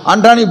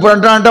 అంటాను ఇప్పుడు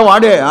అంటే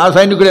వాడే ఆ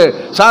సైనికుడే,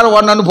 సార్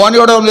వాడు నన్ను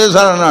పోనివ్వడం లేదు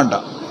సార్ అన్న.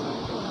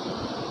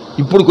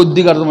 ఇప్పుడు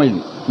కొద్దిగా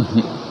అర్థమైంది.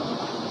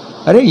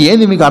 అరే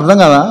ఏంది మీకు అర్థం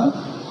కదా?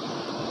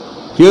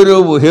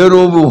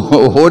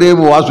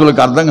 హోరేబు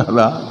వాసులకు అర్థం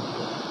కదా?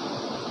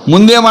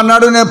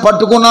 ముందేమన్నాడు నేను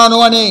పట్టుకున్నాను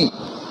అని,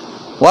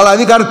 వాళ్ళ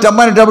అధికారం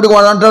తెమ్మనేటప్పటికి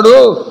వాడు అంటాడు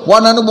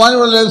వాడు నన్ను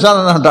పోనివ్వడం లేదు సార్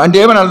అన్నట్ట. అంటే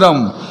ఏమని అర్థం?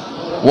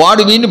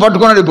 వాడు వీడిని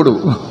పట్టుకున్నాడు. ఇప్పుడు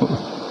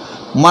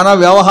మన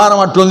వ్యవహారం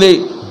అట్లుంది.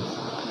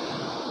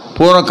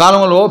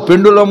 పూర్వకాలంలో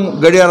పెండులం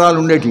గడియారాలు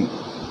ఉండేటి.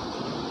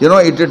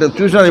 ఇట్ట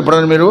చూసినారు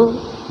ఎప్పుడైనా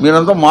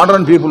మీరంతా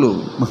మోడర్న్ పీపుల్.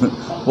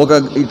 ఒక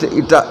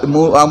ఇట్ట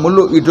ఆ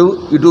ముళ్ళు ఇటు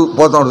ఇటు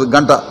పోతూ ఉంటుంది,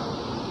 గంట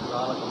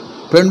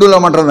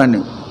పెండులం అంటారు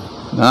దాన్ని.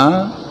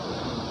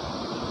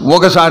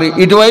 ఒకసారి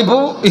ఇటువైపు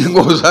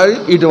ఇంకోసారి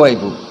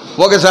ఇటువైపు,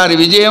 ఒకసారి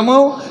విజయము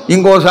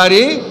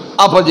ఇంకోసారి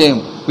అపజయం.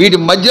 వీటి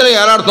మధ్యలో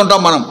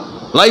ఏలాడుతుంటాం మనం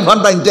లైఫ్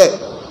అంతా ఇంతే.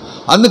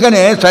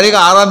 అందుకనే సరిగా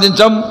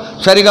ఆరాధించం,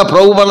 సరిగా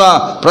ప్రభు వల్ల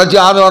ప్రతి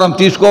ఆదివారం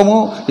తీసుకోము,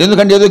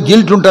 ఎందుకంటే ఏదో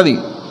గిల్ట్ ఉంటుంది.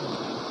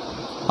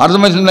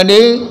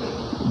 అర్థమవుతుందండి?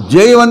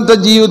 జయవంత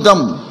జీవితం,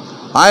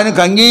 ఆయనకు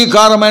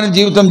అంగీకారమైన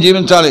జీవితం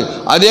జీవించాలి.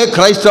 అదే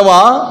క్రైస్తవ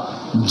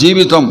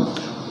జీవితం.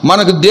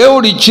 మనకు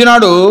దేవుడు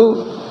ఇచ్చినాడు,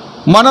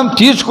 మనం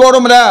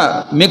తీసుకోవడంలే.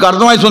 మీకు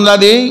అర్థమవుతుంది?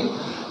 అది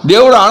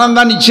దేవుడు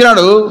ఆనందాన్ని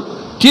ఇచ్చినాడు,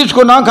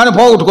 తీసుకున్నాం కానీ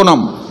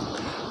పోగొట్టుకున్నాం.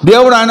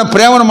 దేవుడు ఆయన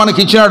ప్రేమను మనకి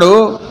ఇచ్చినాడు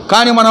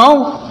కానీ మనం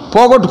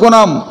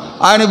పోగొట్టుకున్నాం.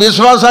 ఆయన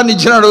విశ్వాసాన్ని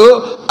ఇచ్చినాడు,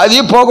 అది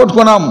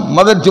పోగొట్టుకున్నాం.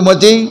 1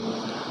 తిమోతి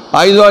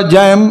 5వ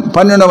అధ్యాయం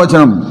 12వ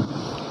వచనం.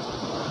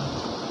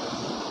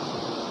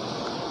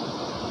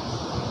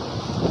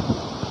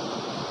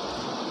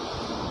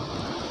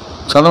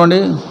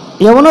 చదవండి.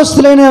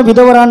 యవనస్తులైన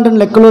విధవరాండ్రను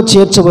లెక్కలో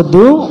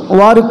చేర్చవద్దు.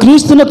 వారు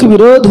క్రీస్తునకు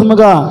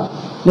విరోధముగా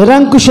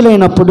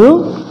నిరంకుశులైనప్పుడు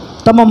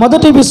తమ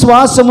మొదటి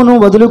విశ్వాసమును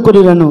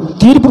వదులుకొనిరను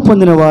తీర్పు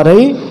పొందిన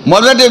వారై.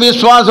 మొదటి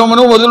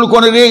విశ్వాసమును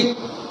వదులుకొనిరి.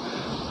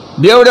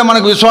 దేవుడే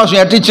మనకు విశ్వాసం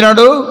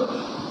ఎట్టిచ్చినాడు?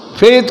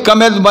 Faith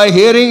cometh by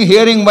hearing,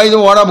 hearing by the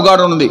word of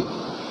God ఉంది.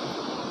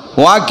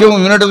 వాక్యం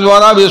వినడం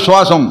ద్వారా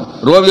విశ్వాసం.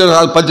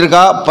 రోమియోల పత్రిక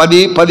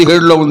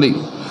 10:17లో ఉంది.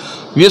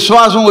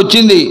 విశ్వాసం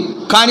వచ్చింది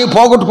కానీ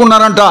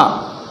పోగొట్టుకున్నారంట.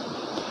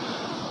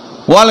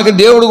 వాళ్ళకి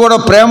దేవుడు కూడా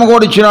ప్రేమ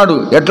కూడా ఇచ్చినాడు.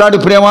 ఎట్లాంటి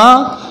ప్రేమ?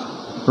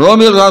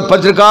 రోమియోల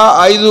పత్రిక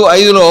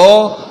 5:5లో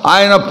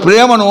ఆయన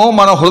ప్రేమను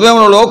మన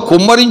హృదయంలో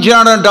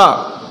కుమ్మరించినాడంట.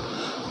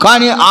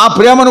 కానీ ఆ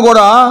ప్రేమను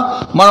కూడా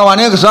మనం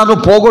అనేక సార్లు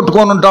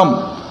పోగొట్టుకొని ఉంటాం.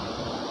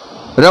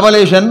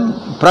 రెవల్యూషన్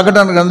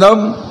ప్రకటన గ్రంథం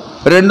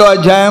 2వ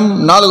అధ్యాయం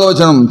 4వ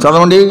వచనం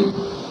చదవండి.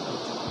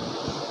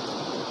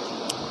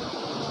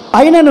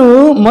 అయినను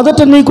మొదట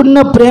నీకున్న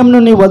ప్రేమను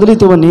నీ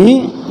వదిలితువని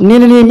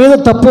నేను నీ మీద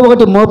తప్పు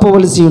ఒకటి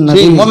మోపవలసి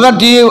ఉన్నది.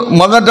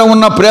 మొదట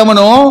ఉన్న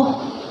ప్రేమను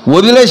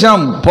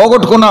వదిలేసాం,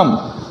 పోగొట్టుకున్నాం.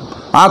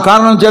 ఆ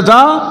కారణం చేత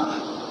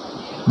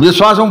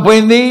విశ్వాసం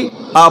పోయింది,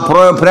 ఆ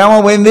ప్రేమ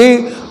పోయింది,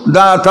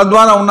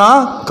 తద్వారా ఉన్న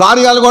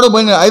కార్యాలు కూడా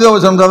పోయింది. 5వ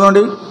వచనం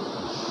చదవండి.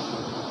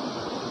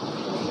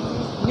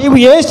 నీవు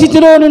ఏ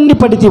స్థితిలో నుండి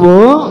పడితివో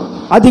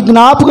అది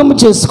జ్ఞాపకం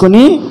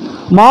చేసుకుని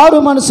మారు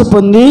మనసు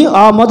పొంది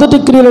ఆ మొదటి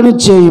క్రియలను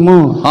చేయుము.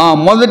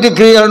 మొదటి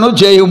క్రియలను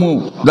చేయుము.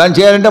 దాన్ని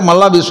చేయాలంటే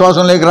మళ్ళా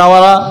విశ్వాసంలోకి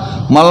రావాలా,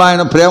 మళ్ళీ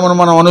ఆయన ప్రేమను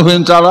మనం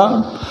అనుభవించాలా.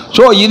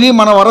 సో ఇది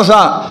మన వరస,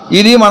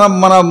 ఇది మన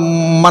మన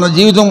మన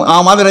జీవితం ఆ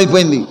మాదిరి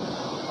అయిపోయింది.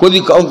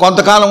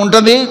 కొంతకాలం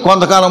ఉంటుంది,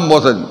 కొంతకాలం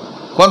పోతుంది.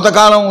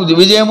 కొంతకాలం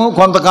విజయము,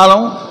 కొంతకాలం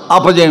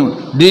అపజయం.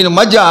 దీని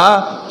మధ్య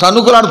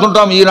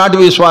తణుకులాడుతుంటాం ఈనాటి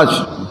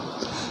విశ్వాసం.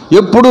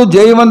 ఎప్పుడు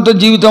జయవంత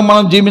జీవితం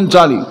మనం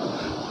జీవించాలి.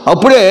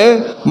 అప్పుడే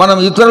మనం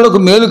ఇతరులకు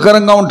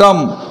మేలుకరంగా ఉంటాం.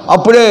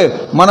 అప్పుడే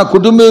మన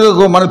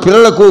కుటుంబీకులకు, మన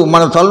పిల్లలకు,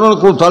 మన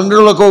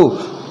తండ్రులకు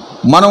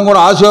మనం కూడా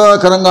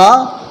ఆశీర్వాదకరంగా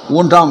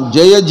ఉంటాం.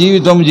 జయ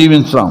జీవితం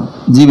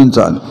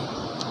జీవించాలి.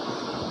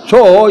 సో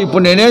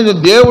ఇప్పుడు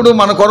దేవుడు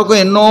మన కొరకు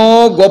ఎన్నో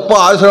గొప్ప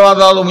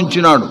ఆశీర్వాదాలు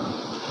ఉంచినాడు.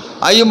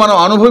 అవి మనం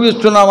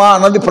అనుభవిస్తున్నామా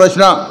అన్నది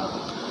ప్రశ్న.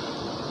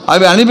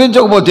 అవి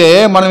అనిపించకపోతే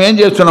మనం ఏం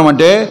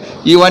చేస్తున్నామంటే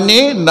ఇవన్నీ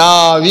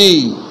నావి,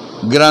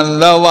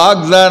 గ్రంథ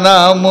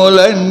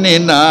వాగ్దానములన్నీ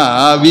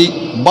నావి.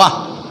 బా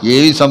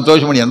ఏది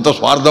సంతోషం అండి, ఎంత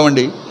స్వార్థం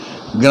అండి.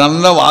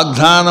 గ్రంథ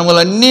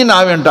వాగ్దానములన్నీ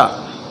నావంట.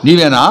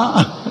 నీవేనా?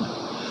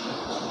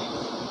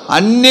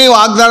 అన్ని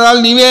వాగ్దానాలు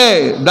నీవే,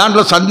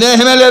 దాంట్లో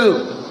సందేహమే లేదు.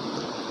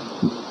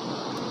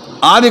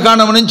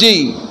 ఆదికాండం నుంచి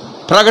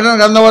ప్రకటన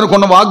గ్రంథం వరకు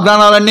ఉన్న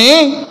వాగ్దానాలన్నీ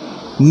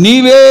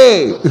నీవే.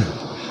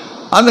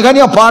 అందుకని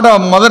ఆ పాట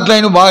మొదటి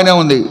లైన్ బాగానే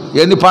ఉంది.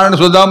 ఏంది పాటను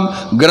చూద్దాం.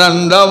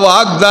 గ్రంథ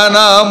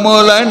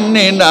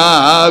వాగ్దానములన్నీ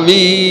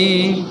నావి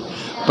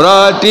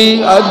ప్రతి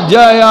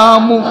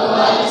అధ్యాయము.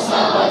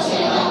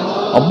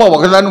 అబ్బా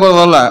ఒకదాని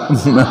వల్ల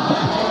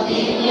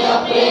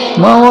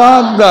మా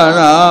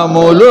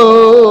వాగ్దానములు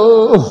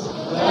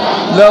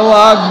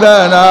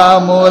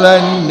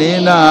వాగ్దానములన్నీ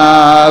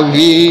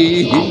నావి.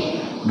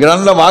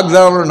 గ్రంథ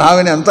వాగ్దానములు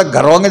నావిని ఎంత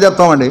గర్వంగా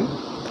చెప్తామండి.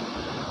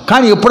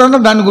 కానీ ఎప్పుడన్నా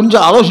దాని గురించి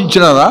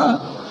ఆలోచించినారా?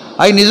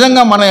 అవి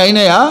నిజంగా మన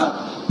అయినాయా?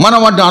 మనం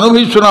వాటిని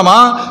అనుభవిస్తున్నామా?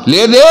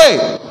 లేదే,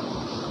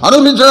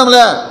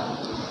 అనుభవించడంలే.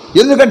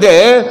 ఎందుకంటే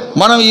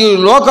మనం ఈ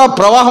లోక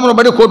ప్రవాహంలో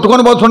బట్టి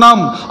కొట్టుకొని పోతున్నాం,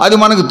 అది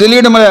మనకు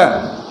తెలియడమే.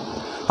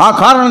 ఆ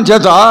కారణం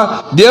చేత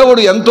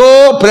దేవుడు ఎంతో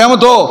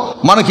ప్రేమతో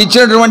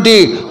మనకిచ్చినటువంటి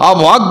ఆ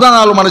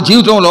వాగ్దానాలు మన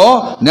జీవితంలో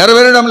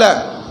నెరవేరడంలే.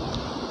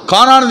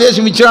 కానాను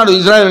దేశం ఇచ్చినాడు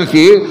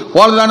ఇజ్రాయెల్కి,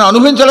 వాళ్ళు దాన్ని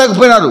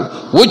అనుభవించలేకపోయినారు.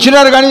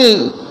 వచ్చినారు కానీ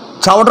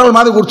చవటల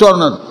మీద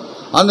కూర్చోన్నారు.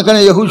 అందుకని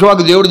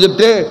యెహోషువకు దేవుడు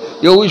చెప్తే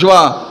యెహోషువ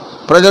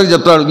ప్రజలకు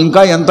చెప్తాడు,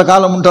 ఇంకా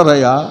ఎంతకాలం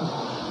ఉంటారయ్యా,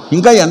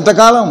 ఇంకా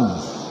ఎంతకాలం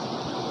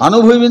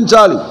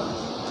అనుభవించాలి.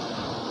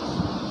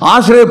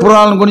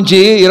 ఆశ్రయపురాలను గురించి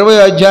 20వ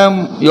అధ్యాయం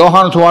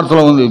యోహాను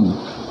సువార్తలో ఉంది,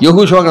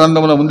 యెహోషువ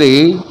గ్రంథంలో ఉంది.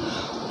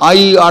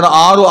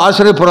 6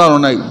 ఆశ్రయపురాలు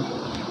ఉన్నాయి.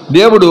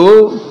 దేవుడు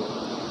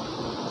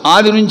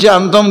ఆది నుంచి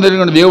అంతం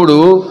జరిగిన దేవుడు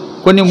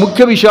కొన్ని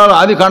ముఖ్య విషయాలు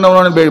ఆది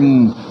కాండంలోనే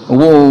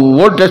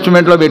ఓల్డ్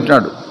టెస్టిమెంట్లో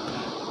పెట్టినాడు.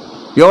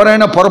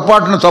 ఎవరైనా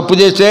పొరపాటున తప్పు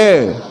చేస్తే,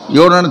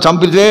 ఎవరైనా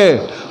చంపితే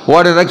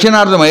వాడి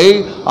రక్షణార్థమై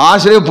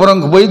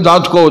ఆశ్రయపురంకి పోయి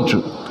దాచుకోవచ్చు.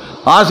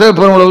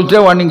 ఆశ్రయపురంలో వస్తే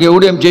వాడిని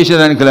ఇంకెవడు ఏం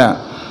చేసేదానికిలే.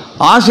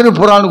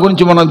 ఆశ్రయపురాల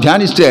గురించి మనం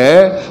ధ్యానిస్తే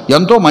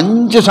ఎంతో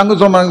మంచి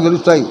సంగతులు మనకు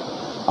తెలుస్తాయి.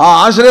 ఆ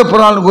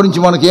ఆశ్రయపురాల గురించి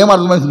మనకి ఏం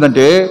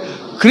అర్థమవుతుందంటే,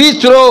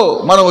 క్రీస్తులో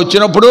మనం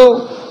వచ్చినప్పుడు,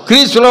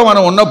 క్రీస్తులో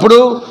మనం ఉన్నప్పుడు,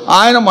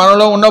 ఆయన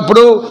మనలో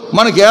ఉన్నప్పుడు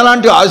మనకి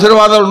ఎలాంటి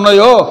ఆశీర్వాదాలు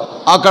ఉన్నాయో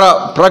అక్కడ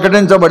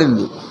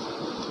ప్రకటించబడింది.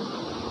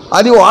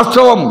 అది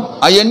వాస్తవం.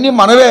 అవన్నీ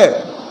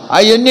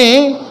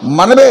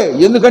మనవే.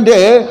 ఎందుకంటే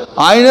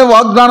ఆయనే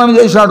వాగ్దానం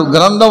చేశాడు,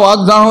 గ్రంథ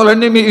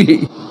వాగ్దానాలన్నీ మీవి.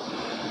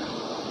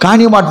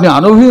 కానీ వాటిని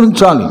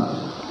అనుభవించాలి.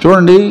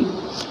 చూడండి,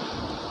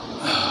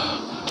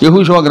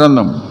 యెహోషువ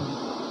గ్రంథం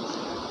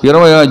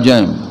 20వ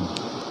అధ్యాయం,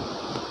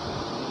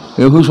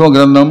 యెహోషువ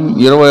గ్రంథం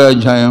 20వ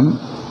అధ్యాయం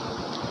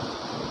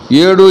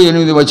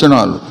 7-8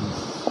 వచనాలు.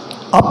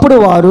 అప్పుడు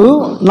వారు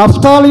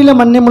నఫ్తాలీల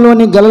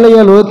మన్యములోని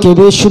గలిలయలో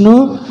కెదేషును,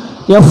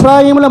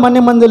 ఎఫ్రాయిముల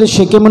మన్యమందులు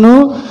షెకెమును,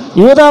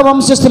 యూదా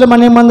వంశస్థుల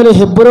మన్యమందులు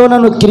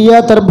హెబ్రోనును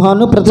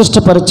కిర్యాతర్బాను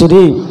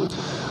ప్రతిష్టపరచిరి.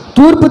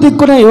 తూర్పు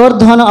దిక్కున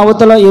యోర్ధాను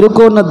అవతల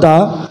ఎరుకోనద్ద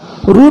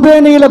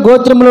రూబేనీయుల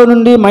గోత్రములో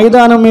నుండి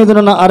మైదానం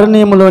మీదనున్న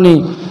అరణ్యములోని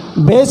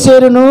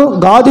బేసేరును,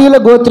 గాదీల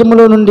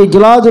గోత్రములో నుండి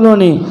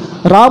గిలాదులోని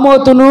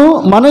రామోతును,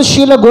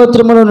 మనష్షీల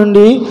గోత్రములో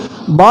నుండి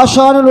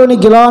బాషానులోని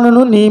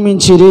గిలానును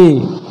నియమించిరి.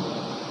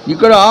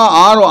 ఇక్కడ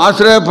 6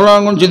 ఆశ్రయపురాల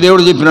గురించి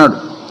దేవుడు చెప్పినాడు.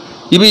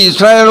 ఇవి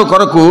ఇశ్రాయేలు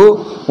కొరకు,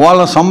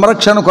 వాళ్ళ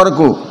సంరక్షణ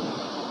కొరకు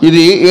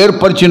ఇది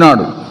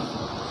ఏర్పరిచినాడు.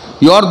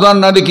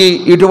 యోర్దాన్ నదికి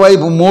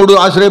ఇటువైపు 3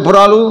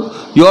 ఆశ్రయపురాలు,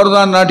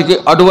 యోర్దాన్ నదికి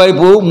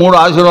అటువైపు 3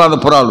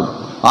 ఆశీర్వాదపురాలు,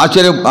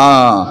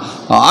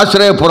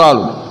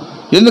 ఆశ్రయపురాలు.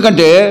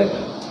 ఎందుకంటే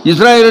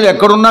ఇశ్రాయేలు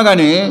ఎక్కడున్నా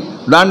కానీ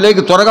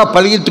దానిలోకి త్వరగా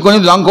పరిగెత్తుకొని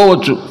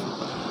దాంకోవచ్చు,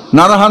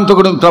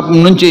 నరహంతకుడి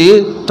నుంచి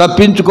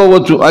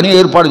తప్పించుకోవచ్చు అని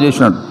ఏర్పాటు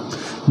చేసినాడు.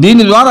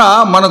 దీని ద్వారా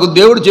మనకు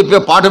దేవుడు చెప్పే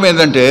పాఠం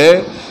ఏంటంటే,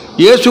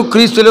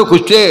 యేసుక్రీస్తులోకి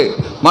వస్తే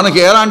మనకి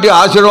ఎలాంటి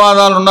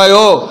ఆశీర్వాదాలు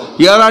ఉన్నాయో,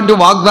 ఎలాంటి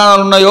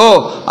వాగ్దానాలు ఉన్నాయో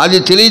అది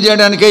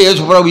తెలియజేయడానికే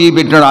యేసుప్రభు ఈ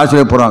పెట్టినాడు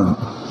ఆశ్రయపురాలను.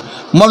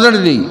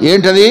 మొదటిది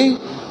ఏంటది?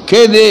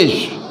 కేదేశ్.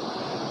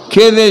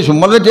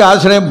 మొదటి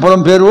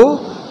ఆశ్రయపురం పేరు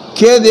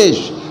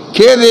కేదేశ్.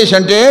 కేదేశ్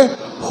అంటే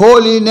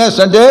హోలీనెస్,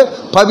 అంటే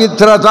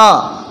పవిత్రత,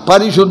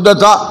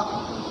 పరిశుద్ధత.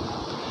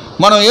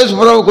 మనం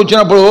యేసుప్రభుకు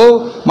వచ్చినప్పుడు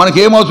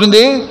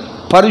మనకేమవుతుంది?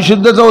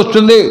 పరిశుద్ధత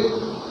వస్తుంది.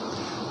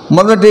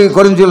 మొదటి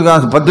కొరింథీయులకు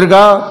రాసిన పత్రిక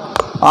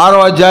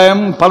 6వ అధ్యాయం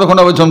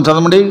 11వ వచనం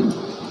చదవండి.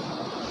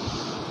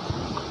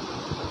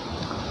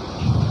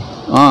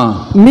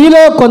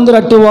 మీలో కొందరు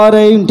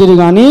అట్టివారై ఉంటుంది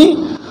కానీ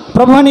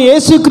ప్రభువైన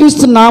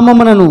యేసుక్రీస్తు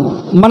నామమునను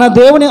మన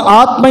దేవుని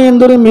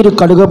ఆత్మయందును మీరు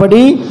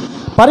కడుగబడి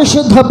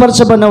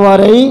పరిశుద్ధపరచబడిన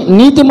వారై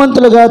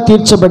నీతిమంతులుగా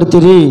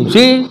తీర్చబడితిరి.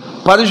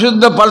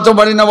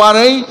 పరిశుద్ధపరచబడిన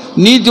వారై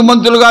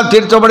నీతిమంతులుగా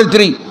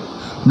తీర్చబడితిరి.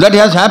 That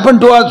has happen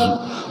to us.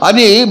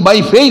 అది బై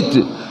ఫెయిత్,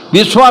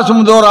 విశ్వాసం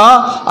ద్వారా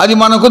అది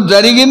మనకు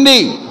జరిగింది.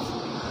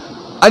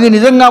 అది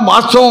నిజంగా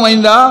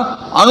వాస్తవమైందా?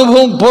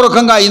 అనుభవం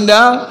పూర్వకంగా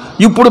అయిందా?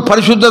 ఇప్పుడు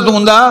పరిశుద్ధత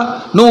ఉందా?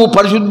 నువ్వు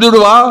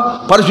పరిశుద్ధుడువా,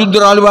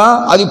 పరిశుద్ధురాలువా?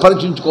 అది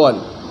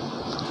పరీక్షించుకోవాలి.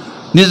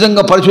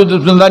 నిజంగా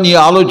పరిశుద్ధత ఉందా నీ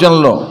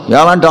ఆలోచనలో?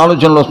 ఎలాంటి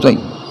ఆలోచనలు వస్తాయి,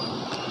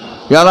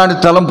 ఎలాంటి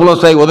తలంపులు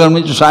వస్తాయి ఉదయం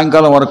నుంచి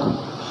సాయంకాలం వరకు?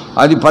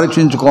 అది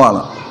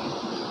పరీక్షించుకోవాలి.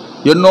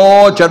 ఎన్నో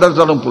చెడ్డ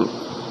తలంపులు.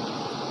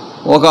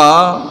 ఒక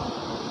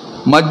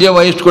మధ్య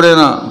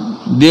వయస్కుడైన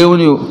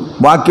దేవుని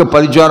వాక్య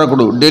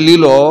పరిచారకుడు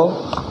ఢిల్లీలో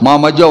మా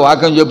మధ్య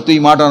వాక్యం చెప్తూ ఈ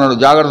మాట అన్నాడు,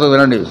 జాగ్రత్తగా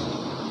వినండి.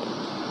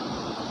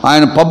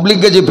 ఆయన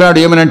పబ్లిక్గా చెప్పినాడు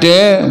ఏమనంటే,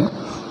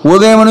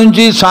 ఉదయం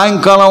నుంచి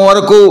సాయంకాలం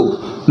వరకు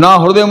నా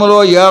హృదయంలో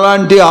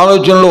ఎలాంటి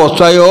ఆలోచనలు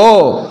వస్తాయో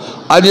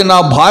అది నా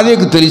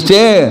భార్యకు తెలిస్తే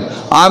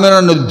ఆమె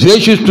నన్ను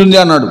ద్వేషిస్తుంది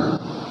అన్నాడు.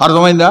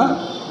 అర్థమైందా?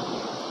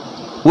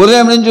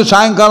 ఉదయం నుంచి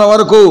సాయంకాలం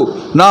వరకు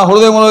నా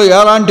హృదయంలో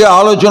ఎలాంటి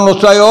ఆలోచనలు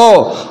వస్తాయో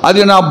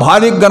అది నా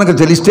భార్యకు కనుక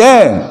తెలిస్తే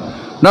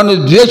నన్ను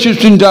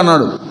ద్వేషిస్తుంది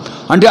అన్నాడు.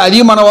 అంటే అది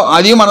మన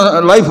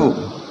లైఫ్.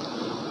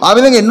 ఆ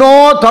విధంగా ఎన్నో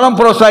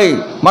తలంపులు వస్తాయి.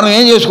 మనం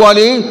ఏం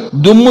చేసుకోవాలి?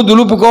 దుమ్ము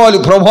దులుపుకోవాలి.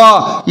 ప్రభువా,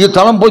 ఈ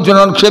తలంపు వచ్చి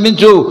నన్ను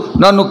క్షమించు,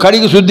 నన్ను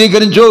కడిగి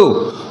శుద్ధీకరించు,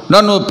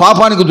 నన్ను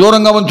పాపానికి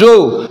దూరంగా ఉంచు,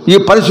 ఈ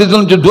పరిస్థితుల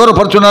నుంచి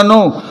దూరపరచు నన్ను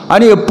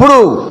అని ఎప్పుడు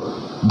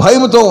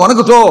భయముతో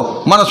వణుకుతో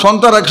మన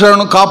సొంత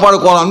రక్షణను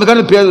కాపాడుకోవాలి.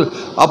 అందుకని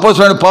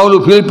అపోస్తలుడైన పౌలు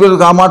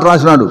ఫిలిప్పీయులకు ఆ మాట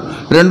రాసినాడు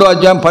 2వ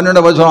అధ్యాయం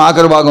 12వ వచనం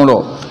ఆఖరి భాగంలో,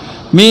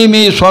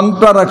 మీ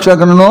సొంత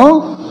రక్షణను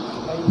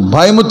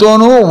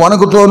భయముతోనూ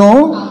వణుకుతోనూ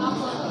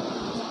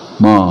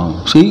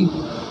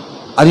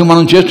అది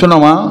మనం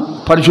చేస్తున్నామా?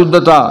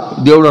 పరిశుద్ధత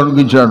దేవుడు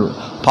అనుగ్రహించినాడు.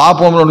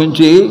 పాపంలో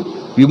నుంచి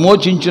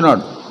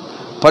విమోచించినాడు,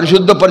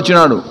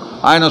 పరిశుద్ధపరిచినాడు.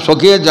 ఆయన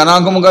స్వకీయ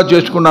జనాంగముగా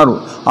చేసుకున్నారు.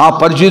 ఆ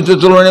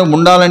పరిశుద్ధతలోనే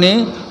ఉండాలని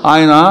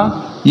ఆయన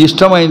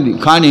ఇష్టమైంది.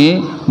 కానీ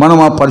మనం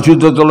ఆ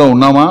పరిశుద్ధతలో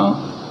ఉన్నామా?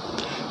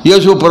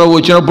 యేసు ప్రభువు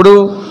వచ్చినప్పుడు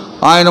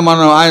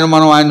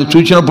ఆయన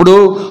చూసినప్పుడు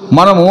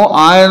మనము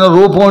ఆయన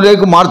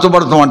రూపంలోకి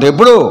మార్చబడతామంట.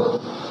 ఎప్పుడు?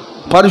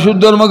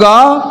 పరిశుద్ధముగా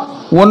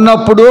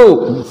ఉన్నప్పుడు.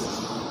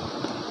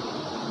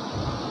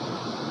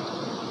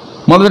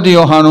 1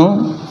 యోహాను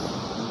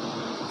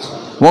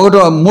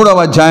 3వ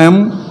అధ్యాయం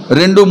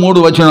 2-3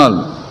 వచనాలు.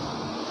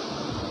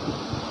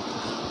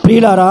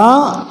 ప్రియులారా,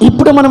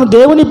 ఇప్పుడు మనం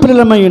దేవుని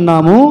పిల్లలమై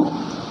ఉన్నాము.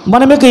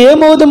 మనం ఇక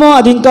ఏమవుదామో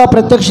అది ఇంకా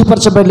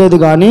ప్రత్యక్షపరచబడలేదు.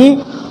 కానీ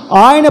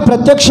ఆయన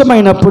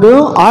ప్రత్యక్షమైనప్పుడు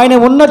ఆయన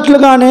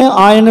ఉన్నట్లుగానే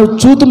ఆయన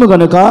చూతుము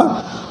గనుక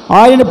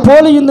ఆయన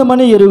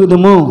పోలియుందమని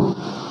ఎరుగుదుము.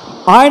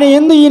 ఆయన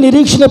యందు ఈ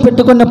నిరీక్షణ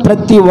పెట్టుకున్న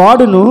ప్రతి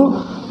వాడును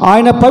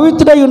ఆయన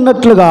పవిత్రుడై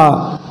ఉన్నట్లుగా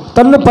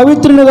తనను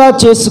పవిత్రునిగా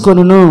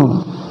చేసుకొనును.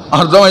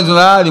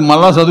 అర్థమవుతుందా? అది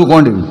మళ్ళా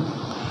చదువుకోండి.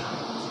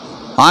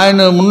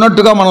 ఆయన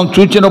ఉన్నట్టుగా మనం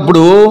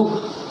చూచినప్పుడు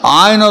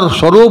ఆయన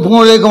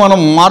స్వరూపంలోకి మనం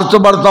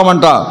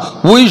మార్చబడతామంట.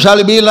 We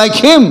shall be like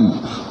him.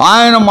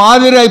 ఆయన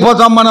మాదిరి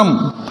అయిపోతాం మనం.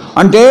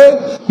 అంటే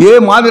ఏ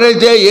మాదిరి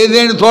అయితే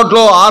ఏదేని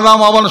తోటలో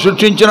ఆదాము అవ్వను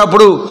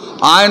సృష్టించినప్పుడు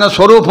ఆయన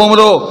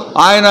స్వరూపంలో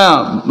ఆయన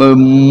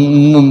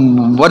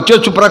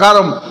వర్చస్సు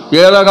ప్రకారం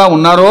ఎలాగా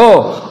ఉన్నారో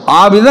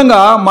ఆ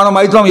విధంగా మనం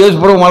అయితాం. యేసు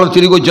ప్రభువు మళ్ళీ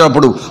తిరిగి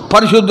వచ్చినప్పుడు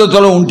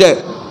పరిశుద్ధతలో ఉంటే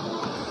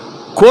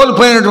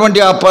కోల్పోయినటువంటి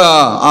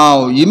ఆ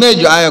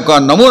ఇమేజ్, ఆ యొక్క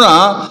నమూనా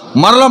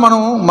మరలా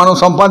మనం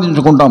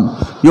సంపాదించుకుంటాం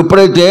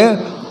ఎప్పుడైతే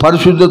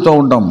పరిశుద్ధత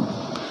ఉంటాం.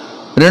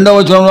 2వ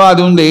వచనంలో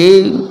అది ఉంది,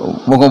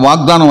 ఒక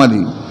వాగ్దానం.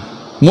 అది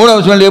 3వ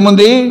వచనంలో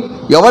ఏముంది?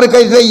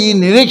 ఎవరికైతే ఈ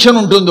నిరీక్షణ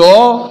ఉంటుందో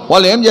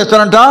వాళ్ళు ఏం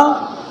చేస్తారంట?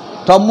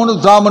 తమ్మును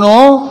తామును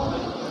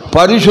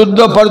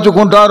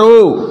పరిశుద్ధపరుచుకుంటారు.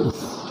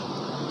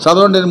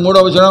 చదవండి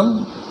 3వ వచనం.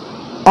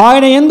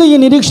 ఆయన యందు ఈ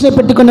నిరీక్షణ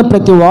పెట్టుకున్న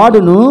ప్రతి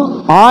వాడును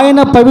ఆయన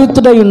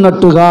పవిత్రుడై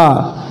ఉన్నట్టుగా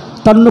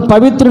తన్ను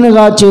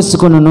పవిత్రునిగా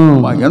చేసుకొనును.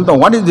 ఎంత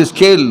వాట్ ఈస్ ది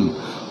స్కేల్?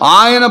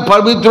 ఆయన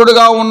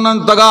పవిత్రుడిగా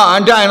ఉన్నంతగా,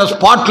 అంటే ఆయన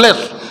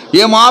స్పాట్లెస్,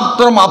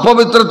 ఏమాత్రం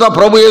అపవిత్రత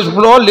ప్రభు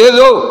యేసులో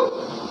లేదు.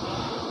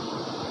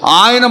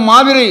 ఆయన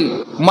మాదిరి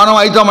మనం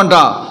అవుతామంట.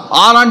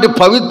 అలాంటి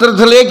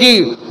పవిత్రతలోకి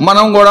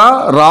మనం కూడా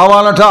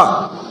రావాలట,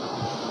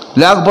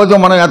 లేకపోతే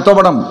మనం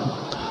ఎత్తబడం.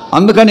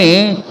 అందుకని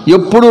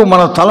ఎప్పుడు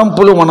మన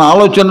తలంపులు, మన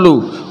ఆలోచనలు,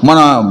 మన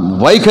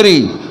వైఖరి,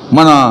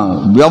 మన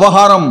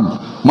వ్యవహారం,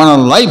 మన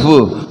లైఫ్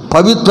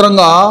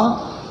పవిత్రంగా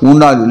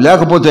ఉండాలి.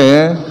 లేకపోతే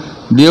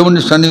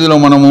దేవుని సన్నిధిలో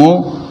మనము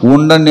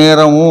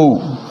ఉండనేరము.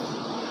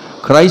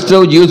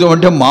 క్రైస్తవ జీవితం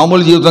అంటే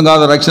మామూలు జీవితం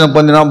కాదు. రక్షణ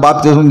పొందినాం,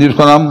 బాప్తిసం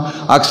తీసుకున్నాం,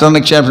 అక్షర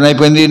నిక్షేపణ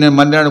అయిపోయింది, నేను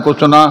మందిరానికి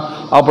వస్తున్నా,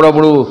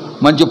 అప్పుడప్పుడు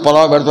మంచి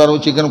పొలావ్ పెడతారు,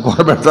 చికెన్ కూర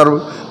పెడతారు,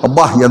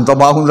 అబ్బా ఎంత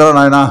బాగుందా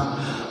నాయన.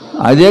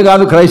 అదే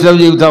కాదు క్రైస్తవ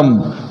జీవితం.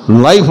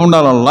 లైఫ్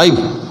ఉండాలి,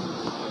 లైఫ్.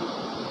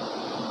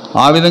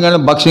 ఆ విధంగానే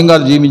భక్ష్యం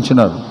గారు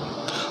జీవించినారు.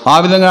 ఆ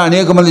విధంగా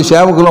అనేక మంది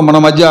సేవకులు మన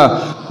మధ్య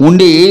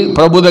ఉండి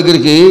ప్రభు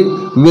దగ్గరికి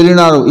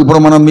వెళ్ళినారు. ఇప్పుడు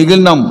మనం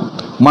మిగిలినాం.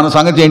 మన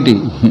సంగతి ఏంటి?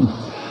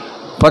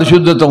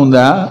 పరిశుద్ధత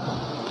ఉందా?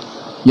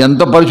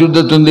 ఎంత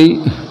పరిశుద్ధత ఉంది?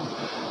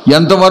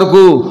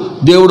 ఎంతవరకు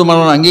దేవుడు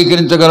మనల్ని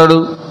అంగీకరించగలడు?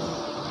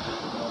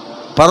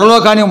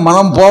 పరలోకానికి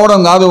మనం పోవడం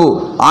కాదు,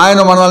 ఆయన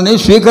మనల్ని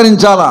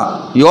స్వీకరించాలా.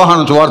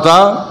 యోహాను సువార్త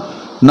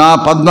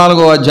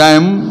 14వ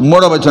అధ్యాయం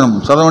 3వ వచనం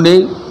చదవండి.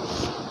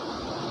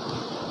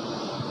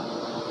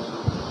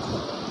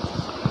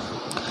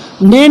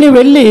 నేను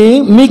వెళ్ళి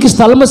మీకు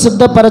స్థలము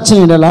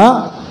సిద్ధపరచనిలా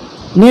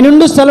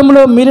నేనుండు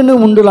స్థలంలో మీరును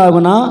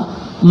ఉండులాగున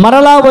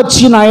మరలా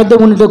వచ్చి నా యొద్ద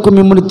ఉండుటకు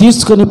మిమ్మల్ని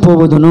తీసుకొని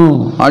పోవదును.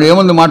 ఆడు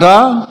ఏముంది మాట?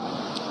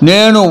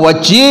 నేను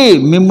వచ్చి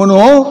మిమ్మును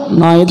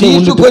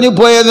తీసుకొని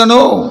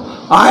పోయేదను.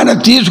 ఆయన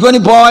తీసుకొని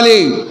పోవాలి,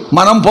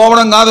 మనం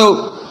పోవడం కాదు.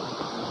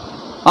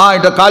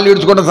 ఇట్లా కాళ్ళు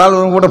ఇడ్చుకుంటే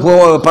తాళ్ళు కూడా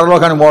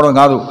పరలోకానికి పోవడం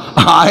కాదు.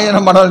 ఆయన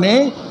మనల్ని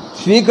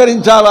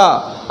స్వీకరించాలా,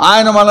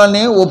 ఆయన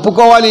మనల్ని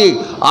ఒప్పుకోవాలి,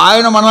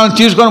 ఆయన మనల్ని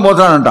తీసుకొని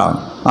పోతాడంట.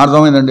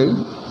 అర్థమైందండి?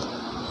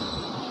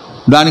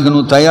 దానికి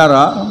నువ్వు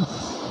తయారా?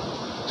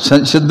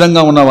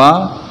 సిద్ధంగా ఉన్నావా?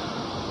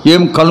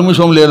 ఏం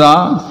కల్ముషం లేదా?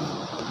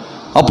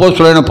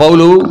 అపోస్తలుడైన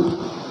పౌలు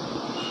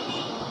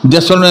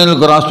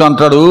దెస్సలోనికీయులకు రాస్తూ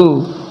అంటాడు,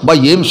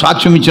 ఏం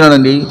సాక్ష్యం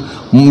ఇచ్చినాడండి.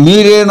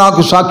 మీరే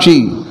నాకు సాక్షి,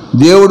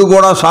 దేవుడు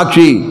కూడా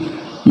సాక్షి.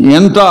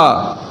 ఎంత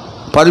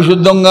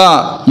పరిశుద్ధంగా,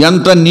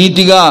 ఎంత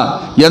నీతిగా,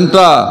 ఎంత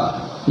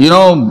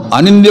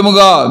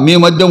అనింద్యముగా మీ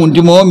మధ్య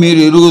ఉంటిమో మీరు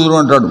ఎరుగుదురు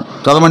అంటాడు.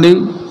 చదవండి.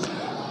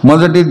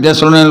 1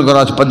 దెస్సలోనికీయులకు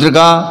రాసిన పత్రిక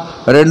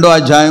 2వ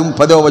అధ్యాయం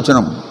 10వ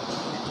వచనం.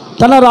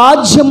 తన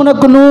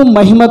రాజ్యమునకును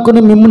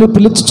మహిమకును మిమ్మును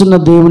పిలుచుచున్న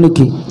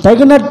దేవునికి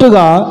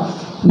తగినట్టుగా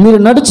మీరు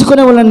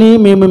నడుచుకునే వాళ్ళని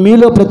మేము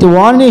మీలో ప్రతి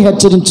వాణ్ణి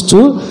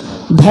హెచ్చరించుచు,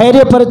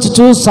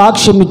 ధైర్యపరచుచు,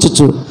 సాక్ష్యం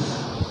ఇచ్చుచు,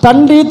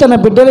 తండ్రి తన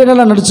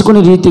బిడ్డలైన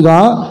నడుచుకునే రీతిగా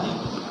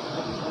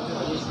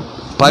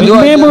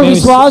మేము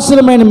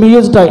విశ్వాసులమైన మీ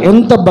ఎదుట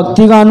ఎంత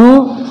భక్తిగాను,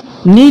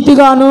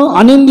 నీతిగాను,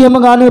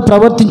 అనింద్యముగాను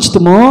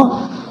ప్రవర్తించుతామో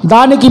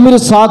దానికి మీరు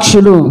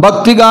సాక్షులు.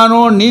 భక్తిగాను,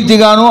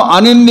 నీతిగాను,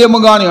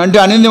 అనింద్యముగాను. అంటే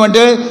అనింద్యం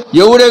అంటే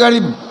ఎవడే కానీ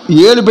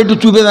ఏలు పెట్టి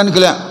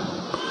చూపేదానికిలే,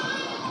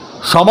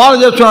 సవాలు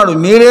చేస్తున్నాడు,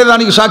 మీరే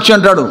దానికి సాక్షి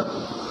అంటాడు.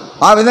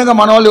 ఆ విధంగా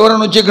మన వాళ్ళు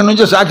ఎవరైనా వచ్చి ఇక్కడి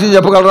నుంచి సాక్షి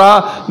చెప్పగలరా?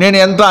 నేను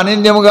ఎంత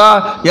అనింద్యముగా,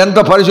 ఎంత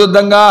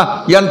పరిశుద్ధంగా,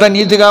 ఎంత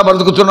నీతిగా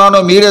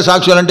బ్రతుకుతున్నానో మీరే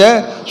సాక్షులు అంటే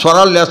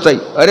స్వరాలు లేస్తాయి.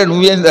 అరే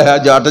నువ్వేందా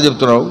అట్ట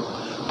చెప్తున్నావు,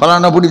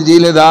 ఫలానప్పుడు ఇది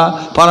చేయలేదా,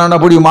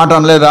 ఫలానప్పుడు ఈ మాట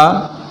అనలేదా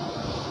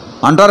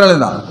అంటారా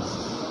లేదా?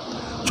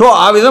 సో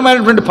ఆ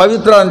విధమైనటువంటి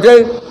పవిత్ర అంటే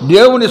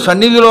దేవుని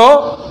సన్నిధిలో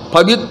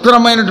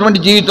పవిత్రమైనటువంటి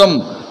జీవితం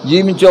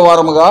జీవించే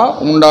వారముగా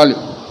ఉండాలి.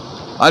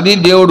 అది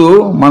దేవుడు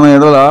మన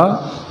ఎడల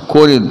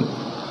కోరేది.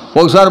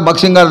 ఒకసారి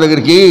బక్సింగ్ గారి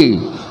దగ్గరికి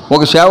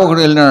ఒక సేవకుడు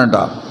వెళ్ళినాడంట.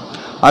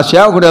 ఆ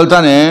సేవకుడు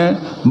వెళ్తానే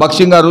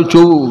బక్సింగ్ గారు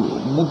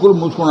ముక్కులు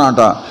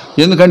మూసుకున్నాడట.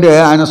 ఎందుకంటే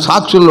ఆయన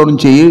సాక్షుల్లో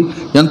నుంచి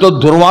ఎంతో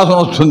దుర్వాసన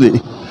వస్తుంది.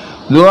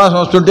 దుర్వాసన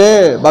వస్తుంటే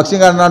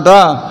బక్సింగ్ గారు అన్నట,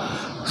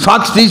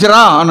 సాక్షి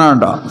తీసిరా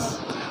అన్నాడంట.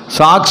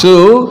 సాక్షు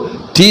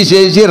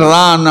తీసేసి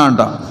రా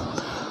అన్నాడంట.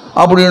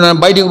 అప్పుడు నేను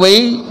బయటికి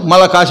పోయి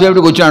మళ్ళీ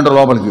కాసేపటికి వచ్చానంట.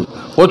 లోపలికి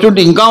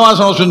వచ్చుంటే ఇంకా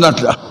వాసన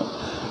వస్తుందంట.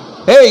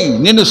 ఏయ్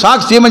నిన్ను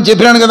సాక్షి తీయమని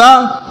చెప్పినాను కదా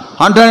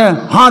అంటే,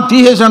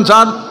 తీసేసాను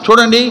సార్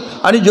చూడండి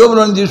అని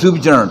జోబులోని తీసి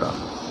చూపించాడంట.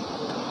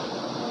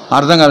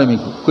 అర్థం కాదు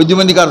మీకు?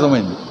 కొద్దిమందికి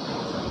అర్థమైంది.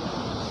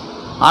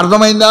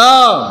 అర్థమైందా?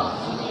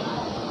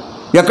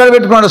 ఎక్కడ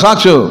పెట్టుకున్నాడు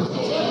సాక్షి?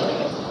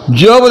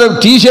 జోబులో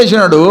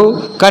తీసేసినాడు,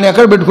 కానీ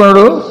ఎక్కడ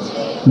పెట్టుకున్నాడు?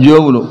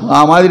 జోబులు. ఆ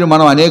మాదిరి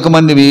మనం అనేక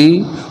మందివి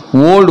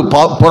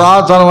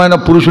పురాతనమైన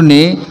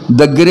పురుషుణ్ణి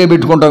దగ్గరే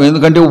పెట్టుకుంటాం.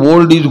 ఎందుకంటే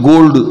ఓల్డ్ ఈజ్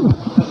గోల్డ్.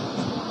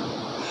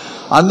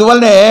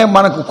 అందువల్లనే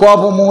మనకు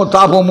కోపము,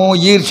 తాపము,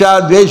 ఈర్ష్య,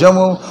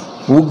 ద్వేషము,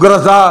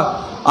 ఉగ్రత,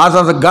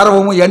 అసలు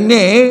గర్వము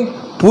ఇవన్నీ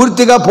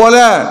పూర్తిగా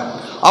పోలే.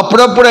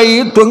 అప్పుడప్పుడు అవి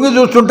తొంగి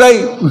చూస్తుంటాయి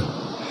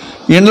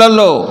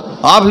ఇళ్లల్లో,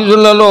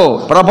 ఆఫీసులలో,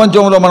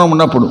 ప్రపంచంలో మనం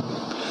ఉన్నప్పుడు.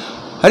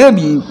 అరే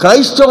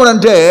క్రైస్తవుడు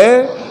అంటే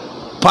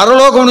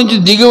పరలోకం నుంచి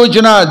దిగి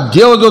వచ్చిన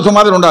దేవదూత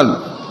మాదిరి ఉండాలి.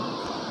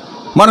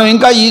 మనం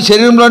ఇంకా ఈ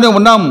శరీరంలోనే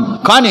ఉన్నాం,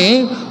 కానీ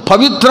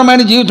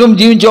పవిత్రమైన జీవితం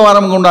జీవించే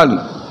వారంగా ఉండాలి.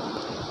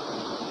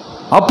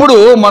 అప్పుడు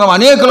మనం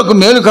అనేకులకు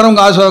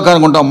మేలుకరంగా,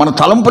 ఆశీర్వాదకరంగా ఉంటాం. మన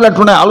తలంపులు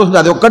ఎట్లున్నాయి ఆలోచన,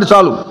 అది ఒక్కటి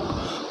చాలు.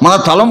 మన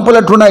తలంపులు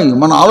ఎట్లున్నాయి,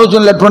 మన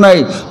ఆలోచనలు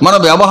ఎట్లున్నాయి, మన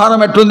వ్యవహారం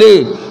ఎట్లుంది,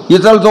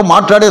 ఇతరులతో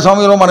మాట్లాడే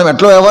సమయంలో మనం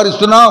ఎట్లా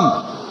వ్యవహరిస్తున్నాం,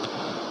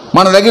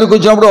 మన దగ్గరికి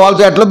వచ్చినప్పుడు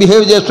వాళ్ళతో ఎట్లా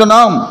బిహేవ్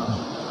చేస్తున్నాం.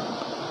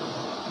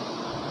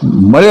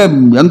 మరి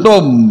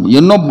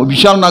ఎన్నో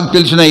విషయాలు నాకు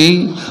తెలిసినాయి.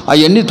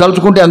 అవన్నీ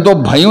తలుచుకుంటే ఎంతో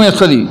భయం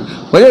వేస్తుంది.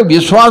 మరి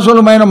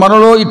విశ్వాసులమైన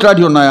మనలో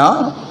ఇట్లాంటివి ఉన్నాయా?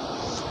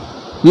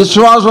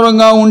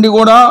 విశ్వాసులంగా ఉండి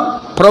కూడా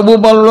ప్రభు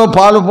బలలో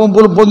పాలు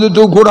పంపులు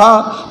పొందుతూ కూడా,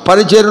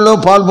 పరిచర్యలో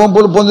పాలు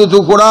పంపులు పొందుతూ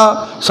కూడా,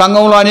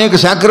 సంఘంలో అనేక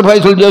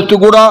సాక్రిఫైసులు చేస్తూ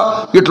కూడా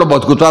ఇట్లా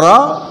బతుకుతారా?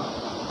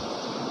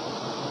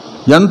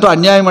 ఎంత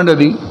అన్యాయం అండి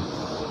అది.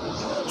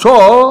 సో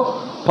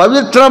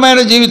పవిత్రమైన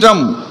జీవితం,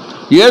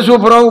 యేసు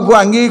ప్రభువుకు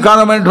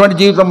అంగీకారమైనటువంటి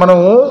జీవితం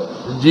మనము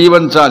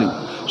జీవించాలి.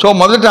 సో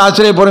మొదటి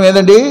ఆశ్చర్యపురం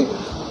ఏదండి?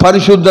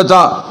 పరిశుద్ధత.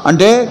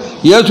 అంటే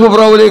యేసు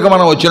ప్రభువుకి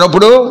మనం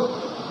వచ్చినప్పుడు,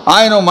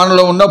 ఆయన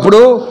మనలో ఉన్నప్పుడు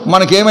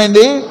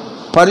మనకేమైంది?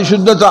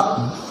 పరిశుద్ధత.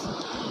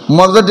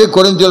 1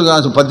 కొరింథీయులకు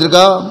రాసిన పత్రిక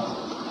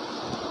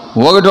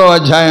 1వ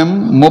అధ్యాయం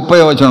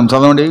 30వ వచనం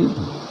చదవండి.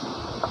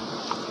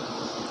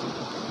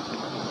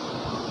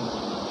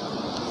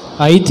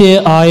 అయితే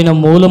ఆయన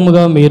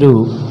మూలముగా మీరు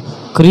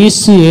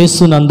క్రీస్తు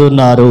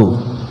యేసునందున్నారు.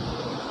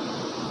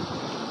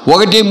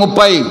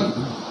 1:30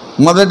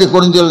 1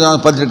 కొరింథీయులకు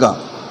రాసిన పత్రిక.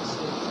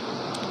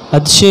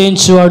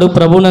 అతిశయించువాడు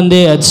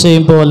ప్రభునందే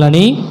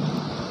అతిశయింపవలని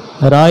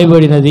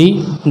రాయబడినది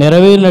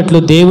నెరవేరినట్లు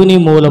దేవుని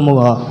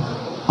మూలముగా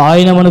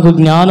ఆయన మనకు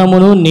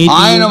జ్ఞానమును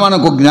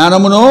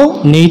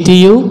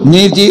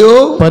నీతియు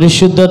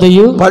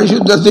పరిశుద్ధతయు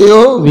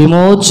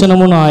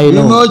విమోచనమును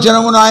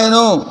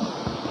ఆయను.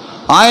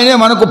 ఆయనే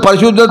మనకు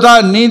పరిశుద్ధత,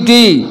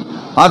 నీతి.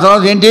 ఆ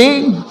తర్వాత ఏంటి?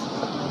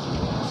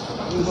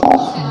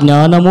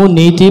 జ్ఞానము,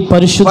 నీతి,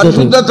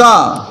 పరిశుద్ధత,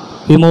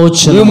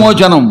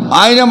 విమోచనం.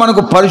 ఆయనే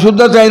మనకు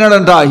పరిశుద్ధత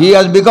అయినాడంట. He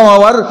has become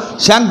hour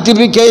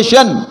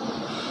sanctification.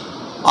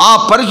 ఆ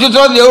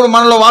పరిశుద్ధత దేవుడు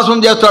మనలో వాసం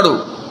చేస్తాడు.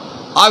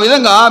 ఆ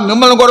విధంగా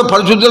మిమ్మల్ని కూడా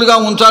పరిశుద్ధులుగా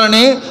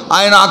ఉంచాలని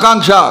ఆయన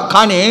ఆకాంక్ష.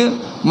 కానీ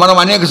మనం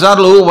అనేక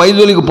సార్లు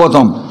వైద్యులకి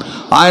పోతాం,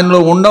 ఆయనలో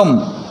ఉండం.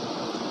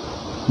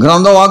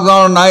 గ్రంథ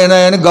వాగ్దానం నాయన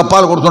అని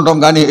గప్పాలు కొడుతుంటాం,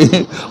 కానీ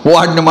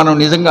వాటిని మనం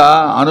నిజంగా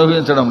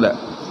అనుభవించడంలే.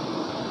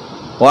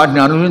 వాటిని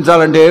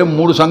అనుభవించాలంటే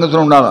 3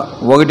 సంగతులు ఉండాలి.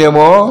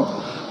 ఒకటేమో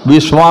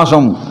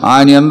విశ్వాసం,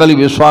 ఆయన యందలి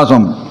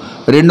విశ్వాసం.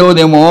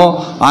 రెండవదేమో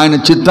ఆయన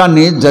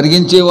చిత్తాన్ని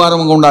జరిగించే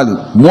వారంగా ఉండాలి.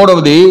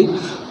 మూడవది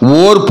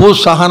ఓర్పు,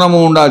 సహనము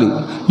ఉండాలి.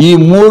 ఈ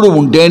 3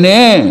 ఉంటేనే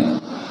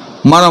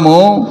మనము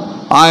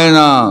ఆయన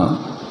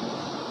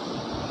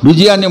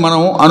విజయాన్ని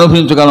మనం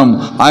అనుభవించగలం.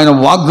 ఆయన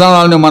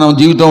వాగ్దానాలని మనం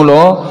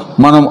జీవితంలో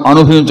మనం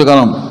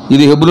అనుభవించగలం.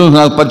 ఇది హెబ్రీ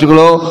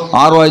పత్రికలో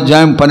 6వ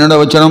అధ్యాయం 12వ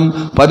వచనం,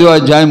 10వ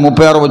అధ్యాయం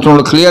 36వ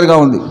వచనంలో క్లియర్గా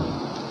ఉంది.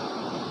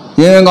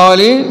 ఏమేం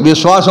కావాలి?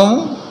 విశ్వాసం,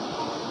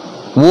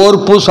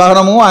 ఓర్పు,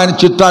 సహనము, ఆయన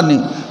చిత్తాన్ని.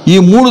 ఈ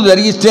 3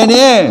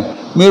 జరిగిస్తేనే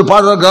మీరు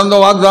పాట గ్రంథ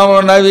వాగ్దానాలు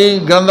ఉన్నవి,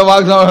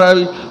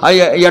 అవి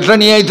ఎట్లా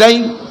నీ అవుతాయి?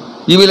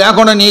 ఇవి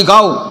లేకుండా నీ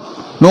కావు,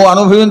 నువ్వు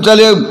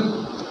అనుభవించలేవు.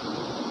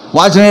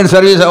 వాచనేట్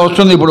సర్వీస్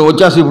వస్తుంది,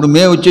 ఇప్పుడు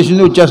మే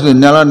వచ్చేసింది,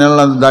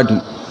 నెల దాటి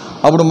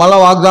అప్పుడు మళ్ళీ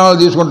వాగ్దానాలు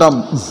తీసుకుంటాం.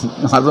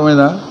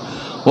 అర్థమైందా?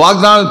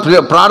 వాగ్దానాలు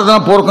ప్రార్థన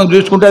పూర్వకం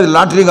తీసుకుంటే అది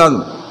లాటరీ కాదు.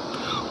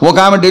 ఒక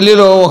ఆమె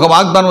ఢిల్లీలో ఒక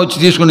వాగ్దానం వచ్చి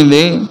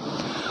తీసుకునింది,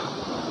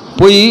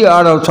 పోయి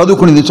ఆడ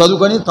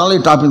చదువుకొని తల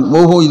టాపింది.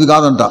 ఓహో ఇది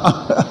కాదంట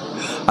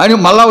అని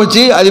మళ్ళా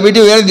వచ్చి అది పెట్టి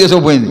వేరే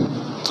తీసుకుపోయింది.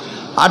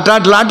 అట్లా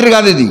లాటరీ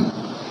కాదు ఇది.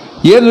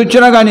 ఏది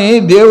వచ్చినా కానీ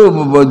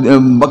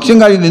భక్ష్యం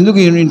గారు ఇది ఎందుకు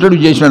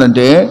ఇంట్రడ్యూస్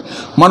చేసినాడంటే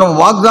మనం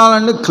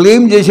వాగ్దానాన్ని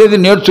క్లెయిమ్ చేసేది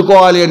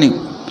నేర్చుకోవాలి అని.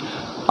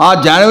 ఆ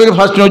జనవరి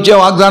 1st వచ్చే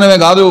వాగ్దానమే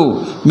కాదు,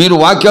 మీరు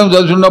వాక్యం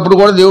చదువుతున్నప్పుడు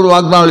కూడా దేవుడు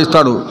వాగ్దానాలు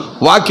ఇస్తాడు.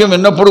 వాక్యం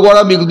విన్నప్పుడు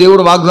కూడా మీకు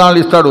దేవుడు వాగ్దానాలు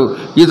ఇస్తాడు.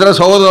 ఇతర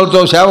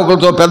సహోదరులతో,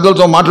 సేవకులతో,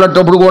 పెద్దలతో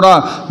మాట్లాడేటప్పుడు కూడా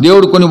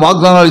దేవుడు కొన్ని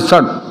వాగ్దానాలు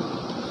ఇస్తాడు.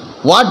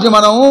 వాటిని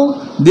మనం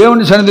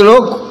దేవుని సన్నిధిలో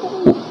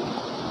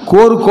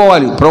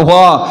కోరుకోవాలి.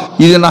 ప్రభువా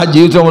ఇది నా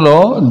జీవితంలో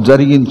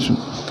జరిగించు.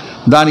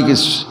 దానికి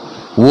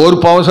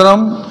ఓర్పు అవసరం,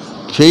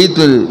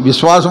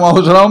 విశ్వాసం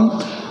అవసరం.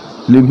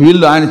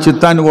 వీళ్ళు ఆయన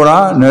చిత్తాన్ని కూడా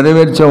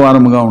నెరవేర్చే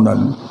వారముగా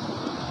ఉండాలి.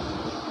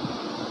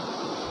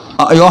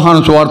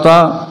 యోహాను సువార్త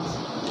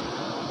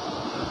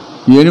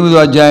 8వ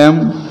అధ్యాయం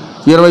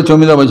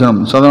 29వ వచనం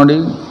చదవండి.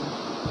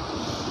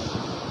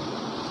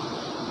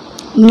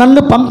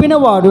 నన్ను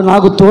పంపినవాడు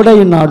నాకు తోడై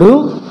ఉన్నాడు,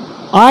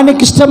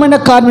 ఆయనకిష్టమైన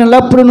కార్యం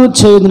ఎల్లప్పుడూ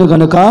చేయదును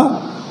గనుక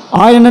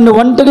ఆయన నన్ను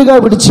ఒంటరిగా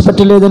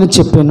విడిచిపెట్టలేదని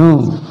చెప్పాను.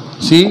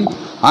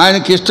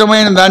 ఆయనకి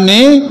ఇష్టమైన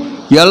దాన్ని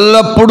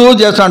ఎల్లప్పుడూ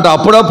చేస్తాంట,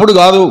 అప్పుడప్పుడు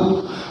కాదు,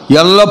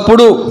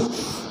 ఎల్లప్పుడూ.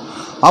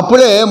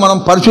 అప్పుడే మనం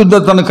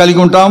పరిశుద్ధతను కలిగి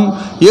ఉంటాం.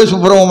 యేసు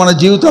ప్రభువు మన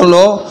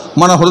జీవితాల్లో,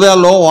 మన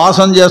హృదయాల్లో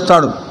వాసం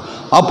చేస్తాడు.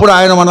 అప్పుడు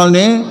ఆయన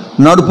మనల్ని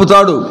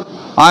నడుపుతాడు,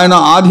 ఆయన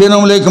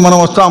ఆధీనంలోకి మనం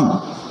వస్తాం.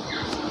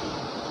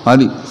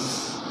 అది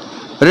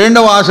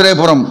 2వ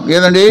ఆశ్రయపురం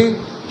ఏదండి?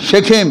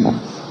 షెకెం.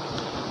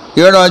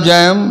 7వ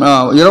అధ్యాయం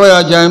 20వ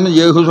అధ్యాయం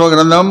యెహోషువ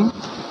గ్రంథం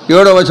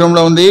 7వ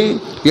వచనంలో ఉంది.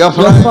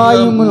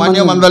 ఎఫ్రాయిము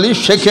మన్యమందలి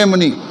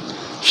షెకెముని.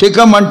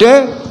 షెకెం అంటే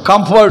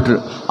కంఫర్ట్,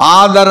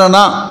 ఆదరణ.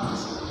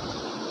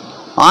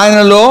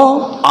 ఆయనలో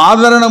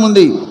ఆదరణ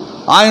ఉంది,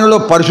 ఆయనలో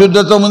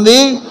పరిశుద్ధత ఉంది.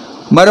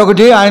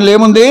 మరొకటి ఆయనలో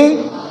ఏముంది?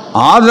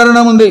 ఆదరణ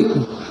ఉంది.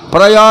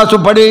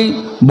 ప్రయాసపడి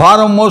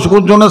భారం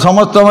మోసుకుంటున్న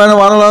సమస్తమైన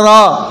వారలారా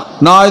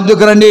నా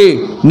ఎద్దుకు రండి,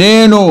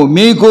 నేను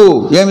మీకు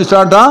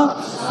ఏమిస్తాట?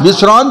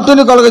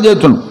 విశ్రాంతిని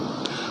కలుగజేతును.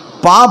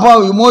 పాప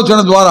విమోచన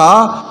ద్వారా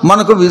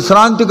మనకు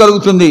విశ్రాంతి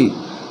కలుగుతుంది.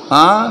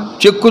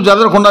 చెక్కు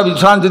చెదరకుండా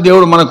విశ్రాంతి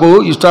దేవుడు మనకు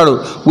ఇస్తాడు.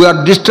 We are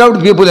disturbed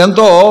people.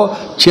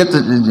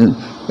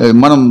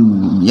 మనం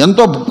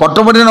ఎంతో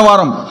కొట్టబడిన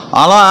వారం.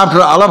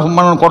 అలా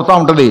మనం కొడతా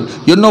ఉంటుంది.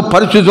 ఎన్నో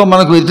పరిస్థితులు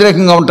మనకు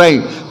వ్యతిరేకంగా ఉంటాయి.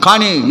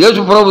 కానీ యేసు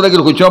ప్రభు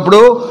దగ్గరికి వచ్చినప్పుడు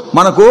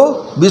మనకు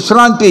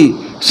విశ్రాంతి,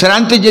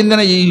 శాంతి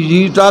చెందిన ఈ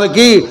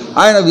జీవితాలకి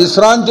ఆయన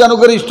విశ్రాంతి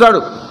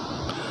అనుగ్రహిస్తాడు.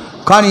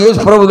 కానీ యేసు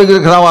ప్రభు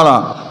దగ్గరికి రావాలా,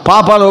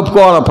 పాపాలు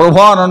ఒప్పుకోవాలా,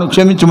 ప్రభువా నన్ను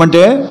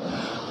క్షమించమంటే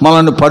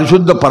మనల్ని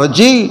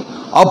పరిశుద్ధపరచి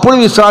అప్పుడు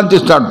విశ్రాంతి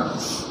ఇస్తాడు.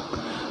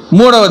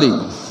 3వది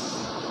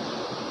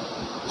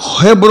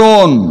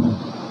హెబ్రోన్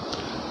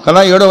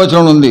కదా, 7వ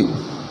వచనం ఉంది,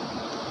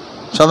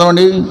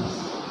 చదవండి.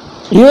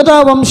 యూదా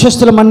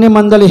వంశస్థుల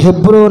మన్యమందలి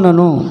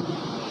హెబ్రోనను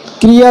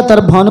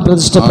క్రియాతర్భాను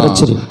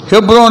ప్రతిష్టపరచిరి.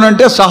 హెబ్రోన్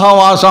అంటే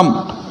సహవాసం.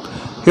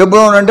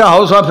 హెబ్రోన్ అంటే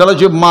హౌస్ ఆఫ్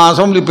ఫెలోషిప్. మా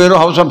అసెంబ్లీ పేరు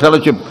హౌస్ ఆఫ్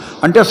ఫెలోషిప్,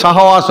 అంటే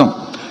సహవాసం.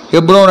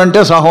 హెబ్రోన్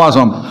అంటే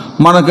సహవాసం.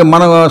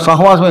 మన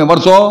సహవాసం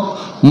ఎవరితో?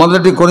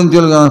 1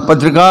 కొరింథీయుల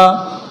పత్రిక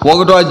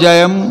 1వ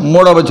అధ్యాయం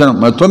 3వ వచనం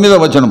 9వ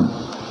వచనం.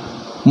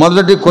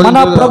 1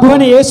 కొరింథీయుల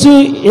ప్రభువైన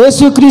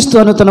యేసుక్రీస్తు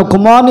అను తన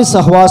కుమారుని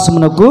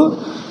సహవాసమునకు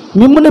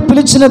మిమ్మల్ని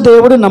పిలిచిన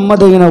దేవుడు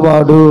నమ్మదగిన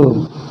వాడు.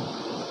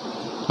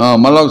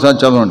 మళ్ళీ ఒకసారి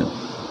చదవండి.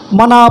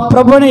 మన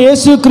ప్రభువైన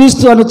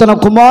యేసుక్రీస్తు అను తన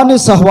కుమారుని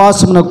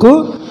సహవాసమునకు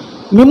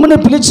మిమ్మల్ని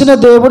పిలిచిన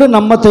దేవుడు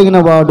నమ్మదగిన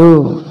వాడు.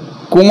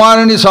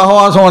 కుమారుని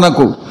సహవాసం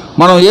అనకు,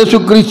 మనం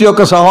యేసుక్రీస్తు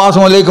యొక్క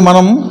సహవాసం లేక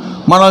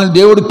మనల్ని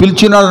దేవుడు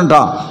పిలిచినాడంట.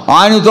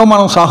 ఆయనతో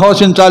మనం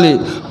సహవసించాలి.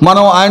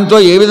 మనం ఆయనతో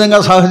ఏ విధంగా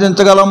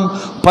సహవసించగలం?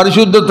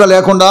 పరిశుద్ధత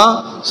లేకుండా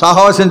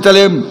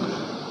సహవసించలేం.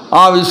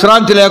 ఆ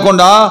విశ్రాంతి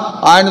లేకుండా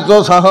ఆయనతో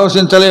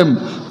సహవసించలేం.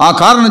 ఆ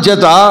కారణం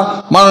చేత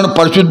మనల్ని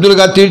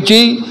పరిశుద్ధులుగా తీర్చి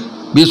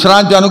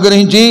విశ్రాంతి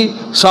అనుగ్రహించి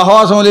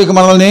సహవాసంలోకి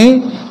మనల్ని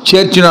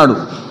చేర్చినాడు.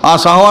 ఆ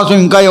సహవాసం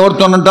ఇంకా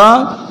ఎవరితోనంట?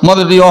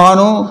 1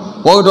 యోహాను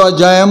 1వ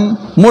అధ్యాయం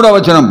 3వ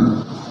వచనం.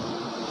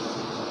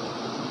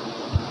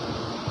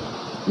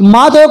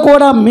 మాతో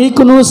కూడా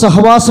మీకును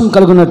సహవాసం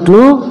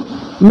కలుగునట్లు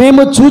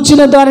మేము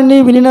చూచిన దానిని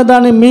వినిన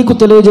దానిని మీకు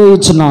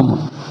తెలియజేయుచున్నాము.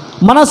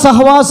 మన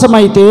సహవాసం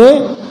అయితే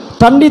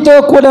తండ్రితో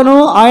కూడాను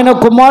ఆయన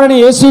కుమారుని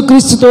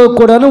యేసుక్రీస్తుతో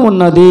కూడాను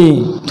ఉన్నది.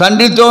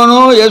 తండ్రితోనూ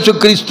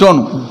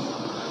యేసుక్రీస్తుతోను.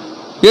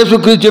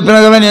 యేసుక్రీస్తు చెప్పిన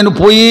కదా, నేను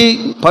పోయి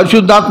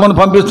పరిశుద్ధాత్మను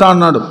పంపిస్తా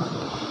అన్నాడు.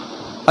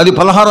 అది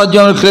 16వ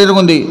అధ్యాయంలో క్లియర్గా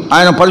ఉంది.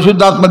 ఆయన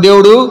పరిశుద్ధాత్మ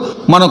దేవుడు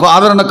మనకు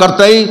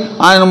ఆదరణకర్త అయి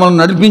ఆయన మనం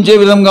నడిపించే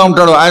విధంగా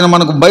ఉంటాడు. ఆయన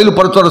మనకు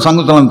బయలుపరుస్తాడు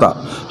సంగతులంతా.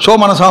 సో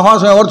మన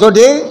సహవాసం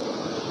ఎవరితోటి?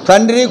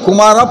 తండ్రి,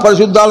 కుమార,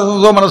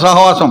 పరిశుద్ధాత్మతో మన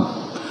సహవాసం.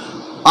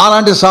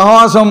 అలాంటి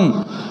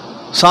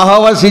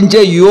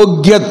సహవసించే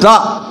యోగ్యత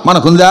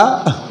మనకుందా?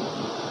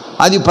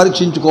 అది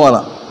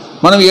పరీక్షించుకోవాలా.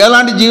 మనం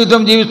ఎలాంటి జీవితం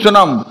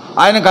జీవిస్తున్నాం?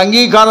 ఆయనకు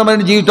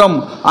అంగీకారమైన జీవితం,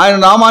 ఆయన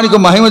నామానికి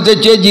మహిమ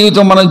తెచ్చే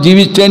జీవితం మనం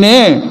జీవిస్తేనే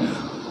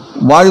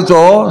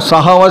వారితో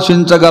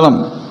సహవసించగలం.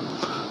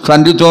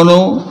 తండ్రితోనూ,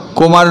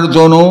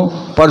 కుమారుడితోనూ,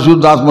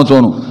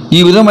 పరిశుద్ధాత్మతోనూ. ఈ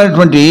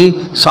విధమైనటువంటి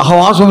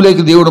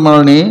సహవాసంలోకి దేవుడు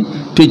మనల్ని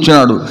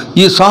తెచ్చినాడు.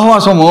 ఈ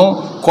సహవాసము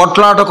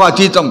కొట్లాటకు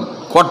అతీతం.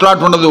 కొట్లాట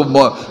ఉండదు,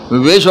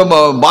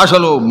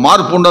 భాషలు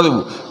మార్పు ఉండదు,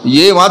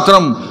 ఏ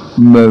మాత్రం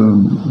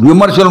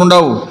విమర్శలు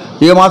ఉండవు,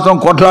 ఏ మాత్రం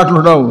కొట్లాటలు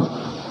ఉండవు.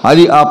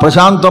 అది ఆ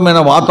ప్రశాంతమైన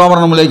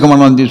వాతావరణంలోకి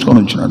మనం తీసుకొని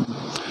వచ్చినాడు.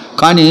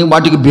 కానీ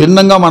వాటికి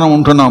భిన్నంగా మనం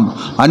ఉంటున్నాం.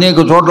 అనేక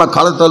చోట్ల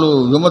కలతలు,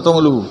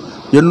 విమతములు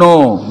ఎన్నో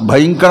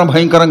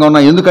భయంకరంగా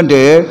ఉన్నాయి. ఎందుకంటే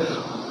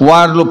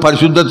వారిలో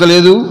పరిశుద్ధత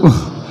లేదు,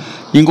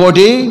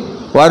 ఇంకోటి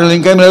వారిలో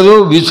ఇంకేం లేదు,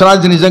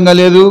 విశ్రాంతి నిజంగా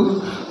లేదు.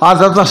 ఆ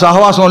తర్వాత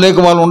సహవాసం లేక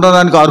వాళ్ళు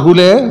ఉండడానికి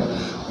అర్హులే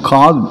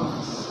కాదు.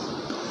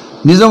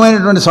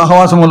 నిజమైనటువంటి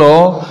సహవాసంలో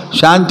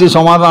శాంతి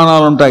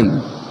సమాధానాలు ఉంటాయి,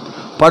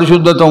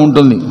 పరిశుద్ధత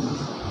ఉంటుంది.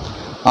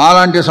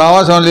 అలాంటి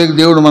సహవాసం లేక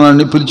దేవుడు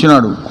మనల్ని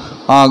పిలిచినాడు.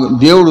 ఆ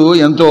దేవుడు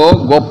ఎంతో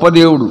గొప్ప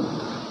దేవుడు.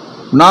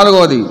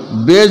 4వది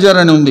బేజర్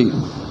అని ఉంది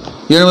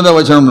 8వ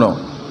వచనంలో,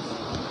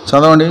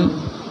 చదవండి.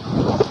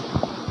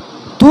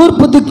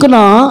 తూర్పు దిక్కున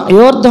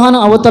యోర్దాను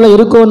అవతల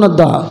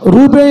యెరికోనొద్ద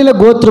రూబేనీయుల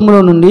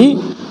గోత్రములో నుండి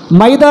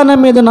మైదానం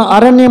మీద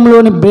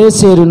అరణ్యంలోని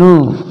బేసేరును.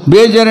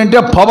 బేజర్ అంటే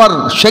పవర్,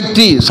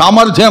 శక్తి,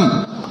 సామర్థ్యం.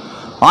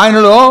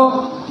 ఆయనలో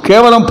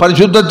కేవలం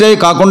పరిశుద్ధతే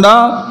కాకుండా,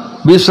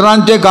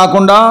 విశ్రాంతే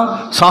కాకుండా,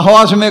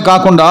 సహవాసమే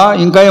కాకుండా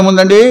ఇంకా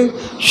ఏముందండి?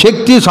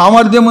 శక్తి,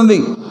 సామర్థ్యం ఉంది.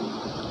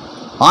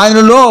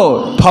 ఆయనలో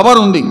పవర్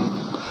ఉంది.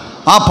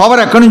 ఆ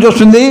పవర్ ఎక్కడి నుంచి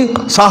వస్తుంది?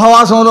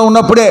 సహవాసంలో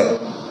ఉన్నప్పుడే.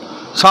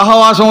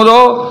 సహవాసంలో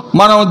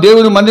మనం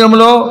దేవుని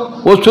మందిరంలో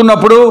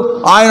వస్తున్నప్పుడు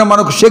ఆయన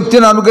మనకు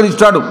శక్తిని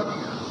అనుగ్రహిస్తాడు.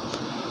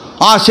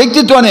 ఆ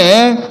శక్తితోనే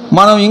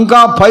మనం ఇంకా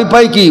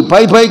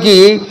పైకి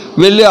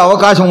వెళ్ళే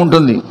అవకాశం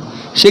ఉంటుంది.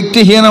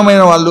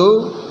 శక్తిహీనమైన వాళ్ళు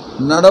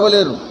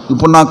నడవలేరు.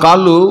 ఇప్పుడు నా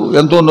కాళ్ళు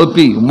ఎంతో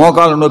నొప్పి,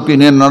 మోకాలు నొప్పి,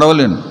 నేను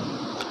నడవలేను.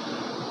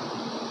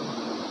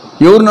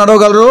 ఎవరు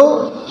నడవగలరు?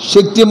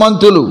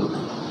 శక్తిమంతులు,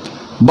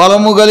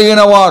 బలము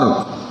కలిగిన వారు.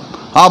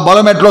 ఆ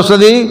బలం ఎట్లా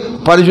వస్తుంది?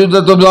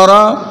 పరిశుద్ధత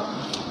ద్వారా,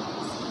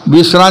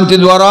 విశ్రాంతి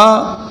ద్వారా,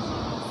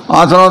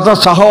 ఆ తర్వాత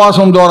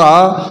సహవాసం ద్వారా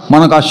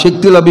మనకు ఆ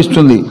శక్తి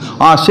లభిస్తుంది.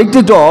 ఆ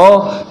శక్తితో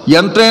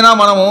ఎంతైనా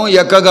మనము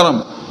ఎక్కగలం.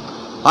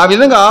 ఆ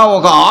విధంగా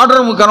ఒక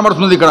ఆర్డర్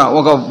కనబడుతుంది ఇక్కడ,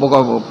 ఒక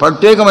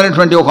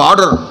ప్రత్యేకమైనటువంటి ఒక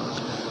ఆర్డర్.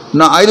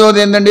 5వది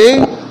ఏంటండి?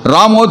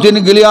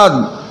 రామోతిని గిలియాద్.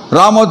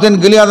 రామోతిని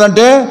గిలియాద్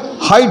అంటే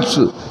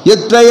హైట్స్,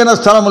 ఎత్తైన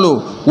స్థలములు,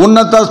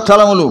 ఉన్నత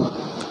స్థలములు.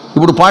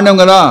 ఇప్పుడు పాండ్యం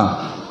కదా,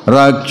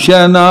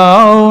 రక్షణ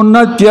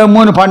ఔన్నత్యము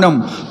అని పాండ్యం.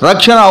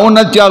 రక్షణ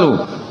ఔన్నత్యాలు,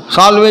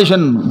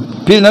 సాల్వేషన్,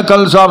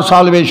 పినకల్స్ ఆఫ్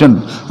సాల్వేషన్.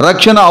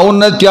 రక్షణ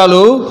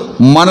ఔన్నత్యాలు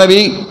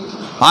మనవి.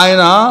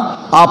 ఆయన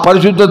ఆ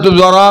పరిశుద్ధత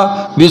ద్వారా,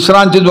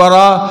 విశ్రాంతి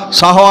ద్వారా,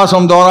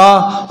 సహవాసం ద్వారా,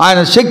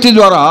 ఆయన శక్తి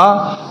ద్వారా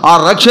ఆ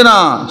రక్షణ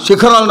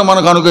శిఖరాలను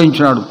మనకు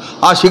అనుగ్రహించినాడు.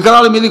 ఆ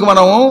శిఖరాల మీదకి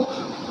మనము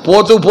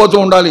పోతూ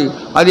ఉండాలి.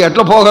 అది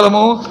ఎట్లా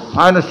పోగలము?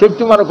 ఆయన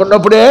శక్తి మనకు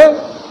ఉన్నప్పుడే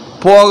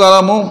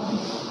పోగలము.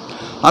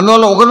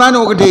 అందువల్ల ఒకదాని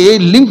ఒకటి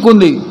లింక్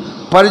ఉంది.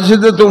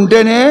 పరిశుద్ధత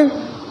ఉంటేనే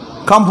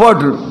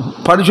కంఫర్ట్,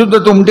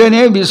 పరిశుద్ధత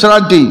ఉంటేనే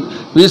విశ్రాంతి,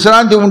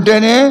 విశ్రాంతి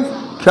ఉంటేనే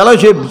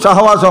ఫెలోషిప్,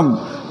 సహవాసం.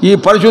 ఈ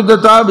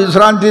పరిశుద్ధత,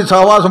 విశ్రాంతి,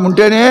 సహవాసం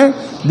ఉంటేనే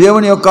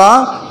దేవుని యొక్క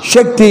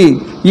శక్తి.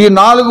 ఈ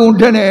 4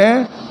 ఉంటేనే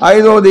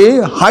 5వది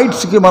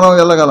హైట్స్కి మనం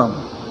వెళ్ళగలం.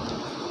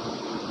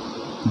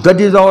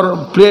 That is our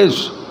place,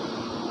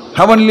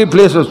 heavenly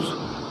places.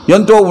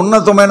 ఎంతో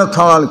ఉన్నతమైన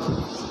స్థలాలకి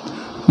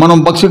మనం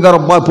భక్తి గారు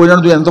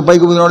పోయినట్టు ఎంత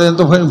పైకి పోయినాడు,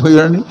 ఎంత పైకి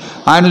పోయాడని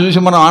ఆయన చూసి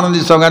మనం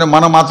ఆనందిస్తాం. కానీ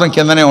మనం మాత్రం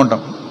కిందనే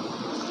ఉంటాం.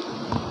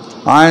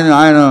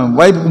 ఆయన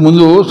వైపుకు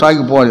ముందు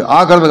సాగిపోవాలి.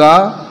 ఆఖరిగా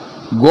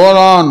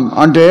గోలాన్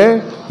అంటే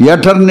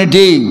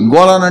ఎటర్నిటీ.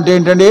 గోలాన్ అంటే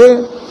ఏంటండి?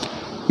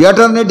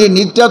 ఎటర్నిటీ,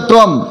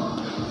 నిత్యత్వం.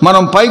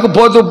 మనం పైకి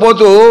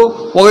పోతూ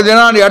ఒక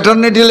దినాన్ని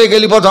ఎటర్నిటీలోకి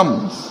వెళ్ళిపోతాం.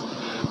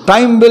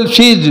 టైం విల్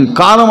సీజ్,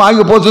 కాలం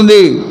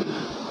ఆగిపోతుంది,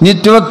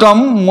 నిత్యత్వం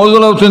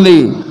మొదలవుతుంది.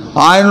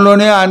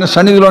 ఆయనలోనే, ఆయన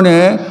సన్నిధిలోనే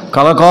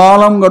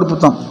కలకాలం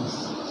గడుపుతాం.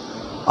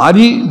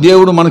 అది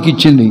దేవుడు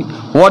మనకిచ్చింది.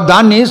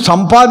 దాన్ని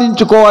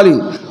సంపాదించుకోవాలి,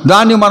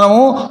 దాన్ని మనము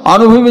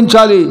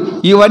అనుభవించాలి.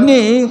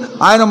 ఇవన్నీ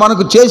ఆయన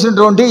మనకు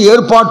చేసినటువంటి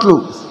ఏర్పాట్లు.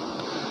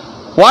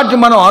 వాటిని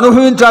మనం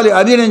అనుభవించాలి.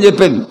 అది నేను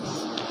చెప్పేది.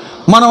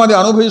 మనం అది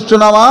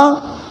అనుభవిస్తున్నామా?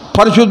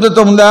 పరిశుద్ధత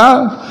ఉందా?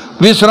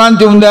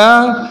 విశ్రాంతి ఉందా?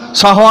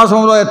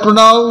 సహవాసంలో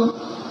ఎట్లున్నావు?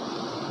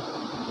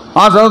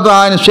 ఆ తర్వాత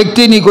ఆయన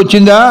శక్తి నీకు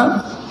వచ్చిందా?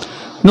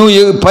 నువ్వు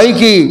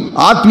పైకి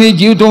ఆత్మీయ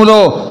జీవితంలో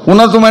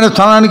ఉన్నతమైన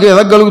స్థానానికి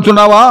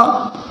ఎదగలుగుతున్నావా?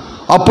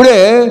 అప్పుడే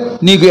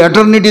నీకు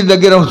ఎటర్నిటీ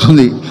దగ్గర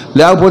అవుతుంది,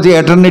 లేకపోతే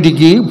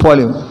ఎటర్నిటీకి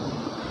పోలేము.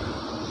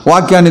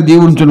 వాక్యాన్ని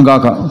దీవించును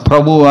గాక.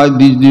 ప్రభు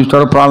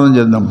దీవిస్తారో ప్రార్థన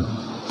చేద్దాం.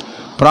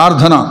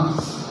 ప్రార్థన.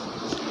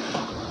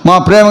 మా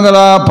ప్రేమ గల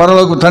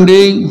పరలోక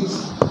తండ్రి,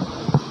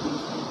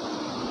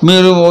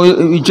 మీరు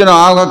ఇచ్చిన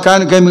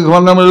వాక్యానికై మీకు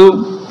వందనములు.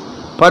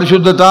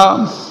 పరిశుద్ధత,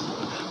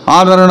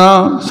 ఆదరణ,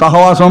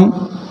 సహవాసం,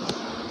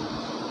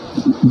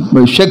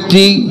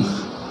 శక్తి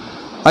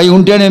అవి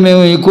ఉంటేనే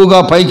మేము ఎక్కువగా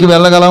పైకి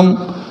వెళ్ళగలం.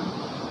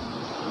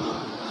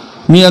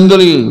 మీ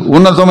అందరి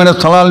ఉన్నతమైన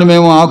స్థలాలను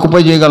మేము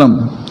ఆక్యుపై చేయగలం.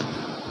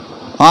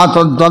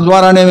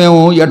 తద్వారానే మేము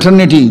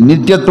ఎటర్నిటీ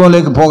నిత్యత్వం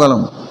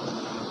లేకపోగలం.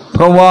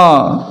 ప్రభువా,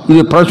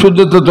 ఇది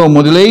పరిశుద్ధతతో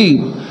మొదలై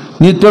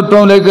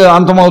నిత్యత్వం లేక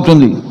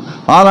అంతమవుతుంది.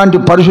 అలాంటి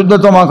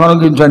పరిశుద్ధత మాకు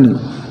అనుగ్రహించండి.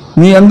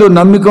 మీ అందు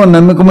నమ్మిక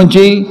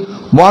ఉంచి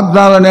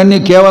వాగ్దానాలన్నీ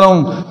కేవలం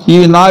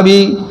ఇవి నావి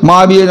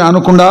మావి అని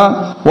అనకుండా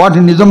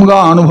వాటిని నిజంగా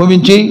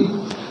అనుభవించి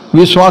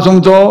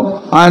విశ్వాసంతో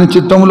ఆయన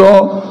చిత్తంలో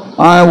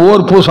ఆయన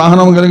ఓర్పు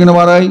సహనం కలిగిన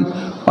వారై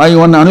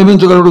అవన్నీ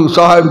అనుభవించగలడు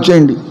సహాయం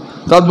చేయండి.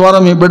 తద్వారా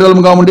మీ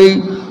బిడ్డలుగా ఉండి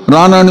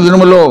రానాని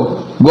దినములో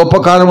గొప్ప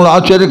కార్యములు,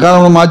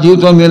 ఆశ్చర్యకార్యములు మా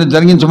జీవితంలో మీరు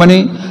జరిగించమని,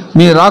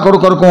 మీ రాకడ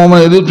కొరకు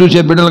మమ్మల్ని ఎదురు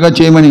చూసే బిడ్డలుగా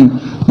చేయమని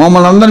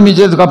మమ్మల్ని అందరినీ మీ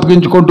చేతికి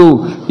అప్పగించుకుంటూ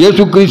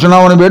యేసుక్రీస్తు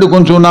నామమున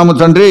వేడుకొంచున్నాము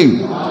తండ్రి.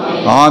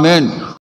 ఆమేన్.